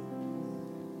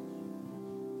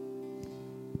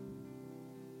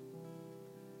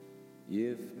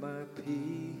 If my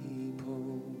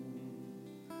people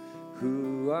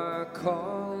who are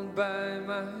called by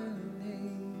my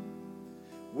name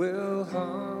will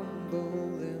humble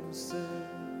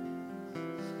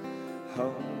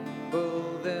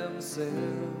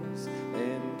themselves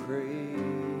and pray.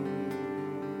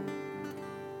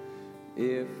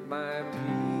 If my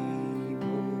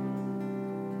people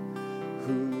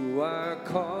who are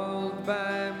called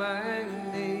by my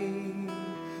name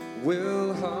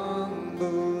will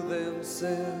humble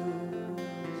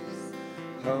themselves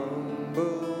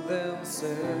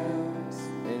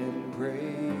and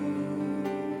pray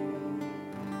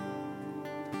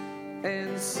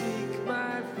and seek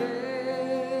my face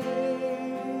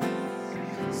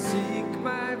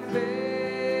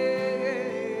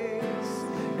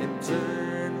and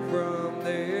turn from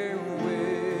their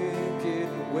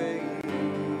wicked ways,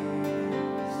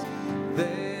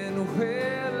 then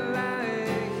will I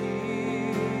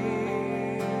hear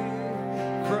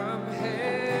from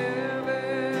heaven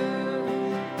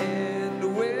and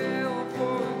will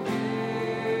forgive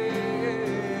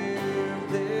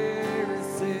their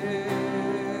sin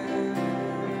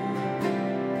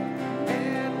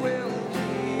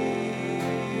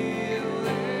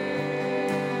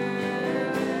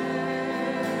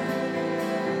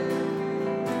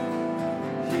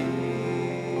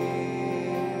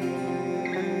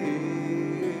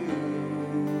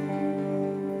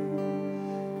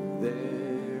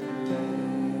their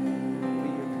land.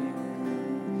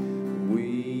 We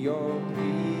your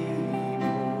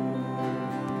people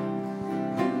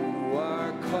who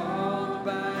are called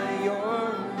by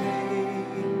your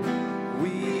name,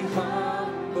 we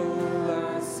humble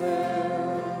ourselves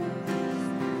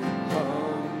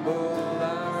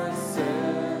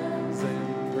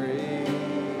and pray.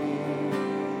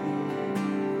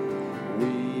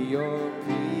 We your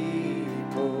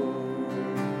people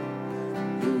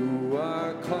who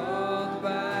are called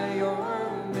by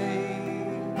your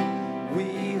name,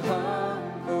 we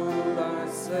humble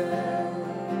ourselves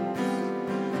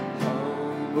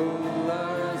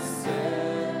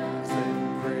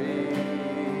and pray.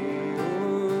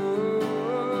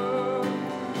 Oh,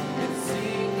 and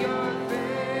seek your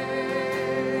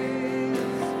face.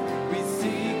 We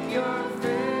seek your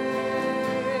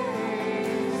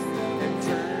face and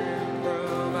turn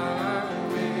from our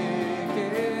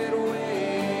wicked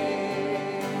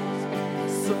ways.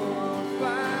 So,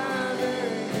 Father,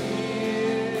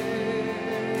 hear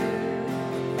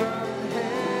from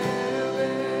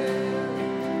heaven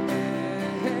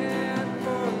and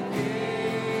forgive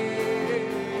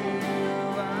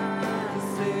our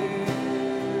sins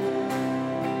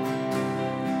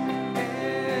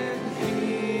and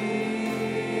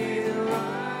heal our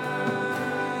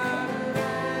land.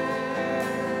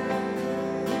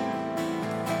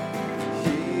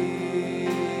 Heal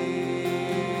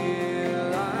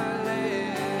our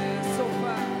land.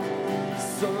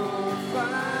 So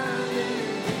finally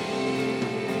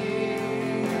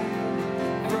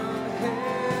from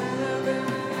heaven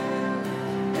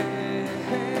and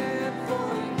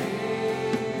forgive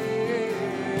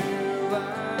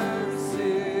our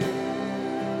sins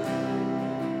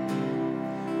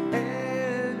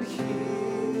and heal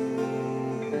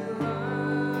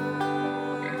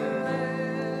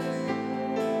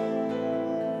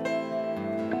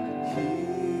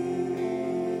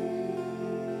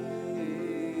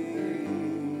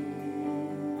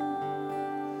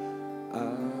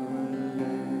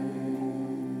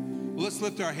Let's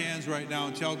lift our hands right now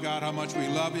and tell God how much we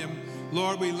love him.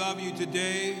 Lord, we love you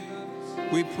today.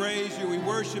 We praise you. We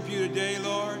worship you today,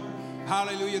 Lord.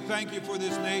 Hallelujah. Thank you for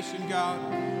this nation, God.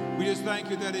 We just thank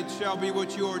you that it shall be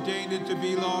what you ordained it to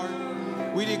be, Lord.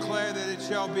 We declare that it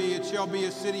shall be. It shall be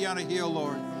a city on a hill,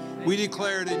 Lord. We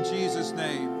declare it in Jesus'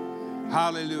 name.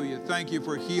 Hallelujah. Thank you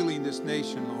for healing this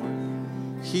nation,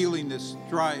 Lord. Healing this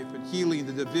strife and healing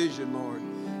the division, Lord.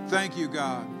 Thank you,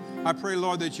 God. I pray,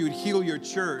 Lord, that you would heal your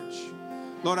church.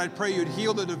 Lord, I pray you'd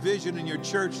heal the division in your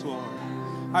church, Lord.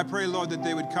 I pray, Lord, that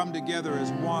they would come together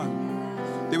as one.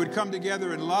 They would come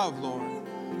together in love, Lord,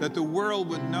 that the world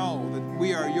would know that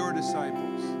we are your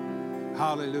disciples.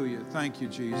 Hallelujah. Thank you,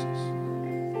 Jesus.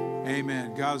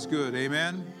 Amen. God's good.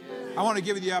 Amen. I want to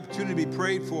give you the opportunity to be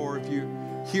prayed for. If you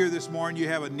here this morning, you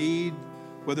have a need,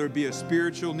 whether it be a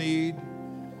spiritual need,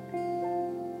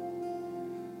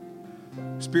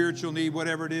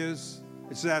 whatever it is. I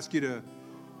just ask you to,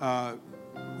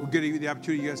 we'll give you the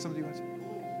opportunity. You got something you want to say?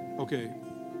 Okay.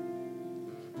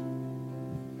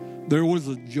 There was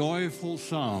a joyful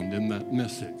sound in that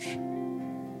message.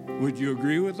 Would you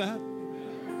agree with that?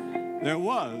 There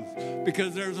was,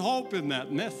 because there's hope in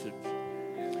that message.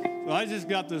 So I just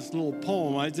got this little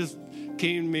poem. I just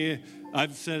came to me,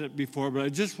 I've said it before, but I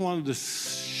just wanted to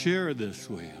share this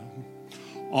with you.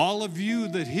 All of you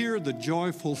that hear the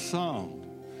joyful sound,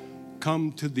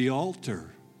 come to the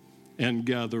altar and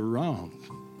gather round.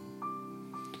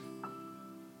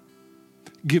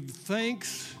 Give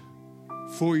thanks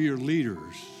for your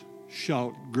leaders,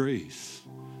 shout grace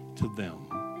to them.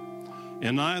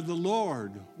 And I, the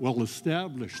Lord, will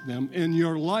establish them, and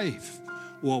your life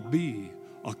will be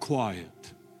a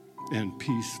quiet and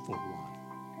peaceful one.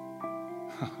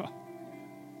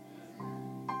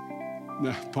 Isn't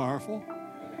that powerful?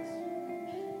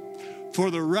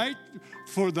 For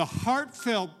the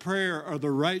heartfelt prayer of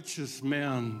the righteous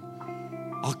man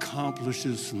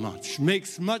accomplishes much,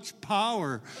 makes much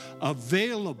power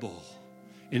available,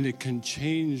 and it can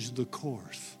change the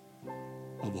course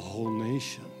of a whole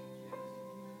nation.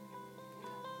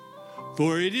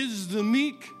 For it is the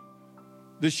meek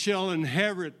that shall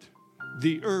inherit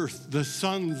the earth, the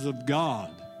sons of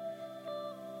God,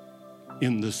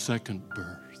 in the second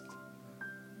birth.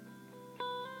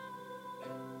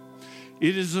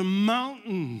 It is a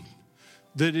mountain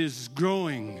that is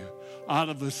growing out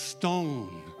of a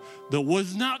stone that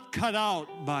was not cut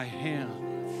out by hands.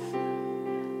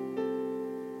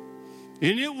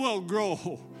 And it will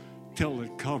grow till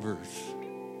it covers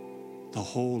the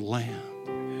whole land.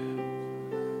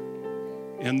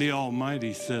 And the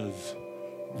Almighty says,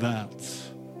 that's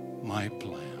my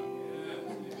plan.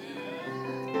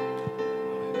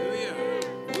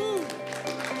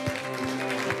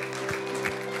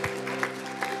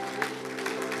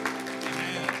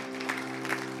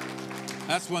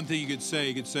 one thing you could say.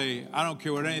 You could say, I don't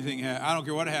care what I don't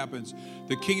care what happens.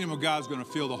 The kingdom of God is going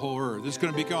to fill the whole earth. It's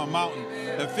going to become a mountain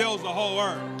that fills the whole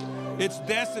earth. It's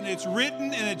destined, it's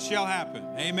written, and it shall happen.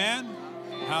 Amen?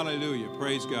 Hallelujah.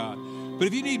 Praise God. But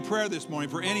if you need prayer this morning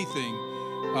for anything,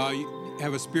 you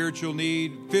have a spiritual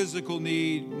need, physical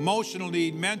need, emotional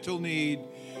need, mental need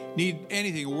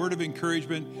anything, a word of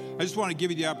encouragement, I just want to give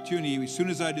you the opportunity. As soon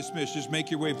as I dismiss, just make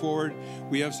your way forward.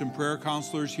 We have some prayer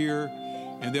counselors here,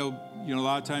 and they'll, a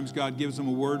lot of times God gives them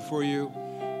a word for you.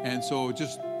 And so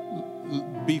just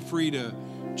be free to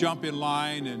jump in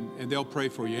line, and they'll pray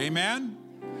for you. Amen?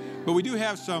 But we do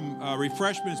have some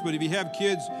refreshments, but if you have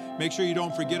kids, make sure you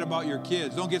don't forget about your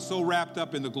kids. Don't get so wrapped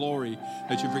up in the glory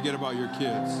that you forget about your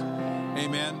kids.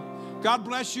 Amen? God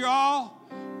bless you all.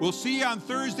 We'll see you on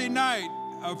Thursday night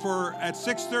at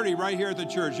 6:30 right here at the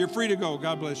church. You're free to go.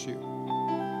 God bless you.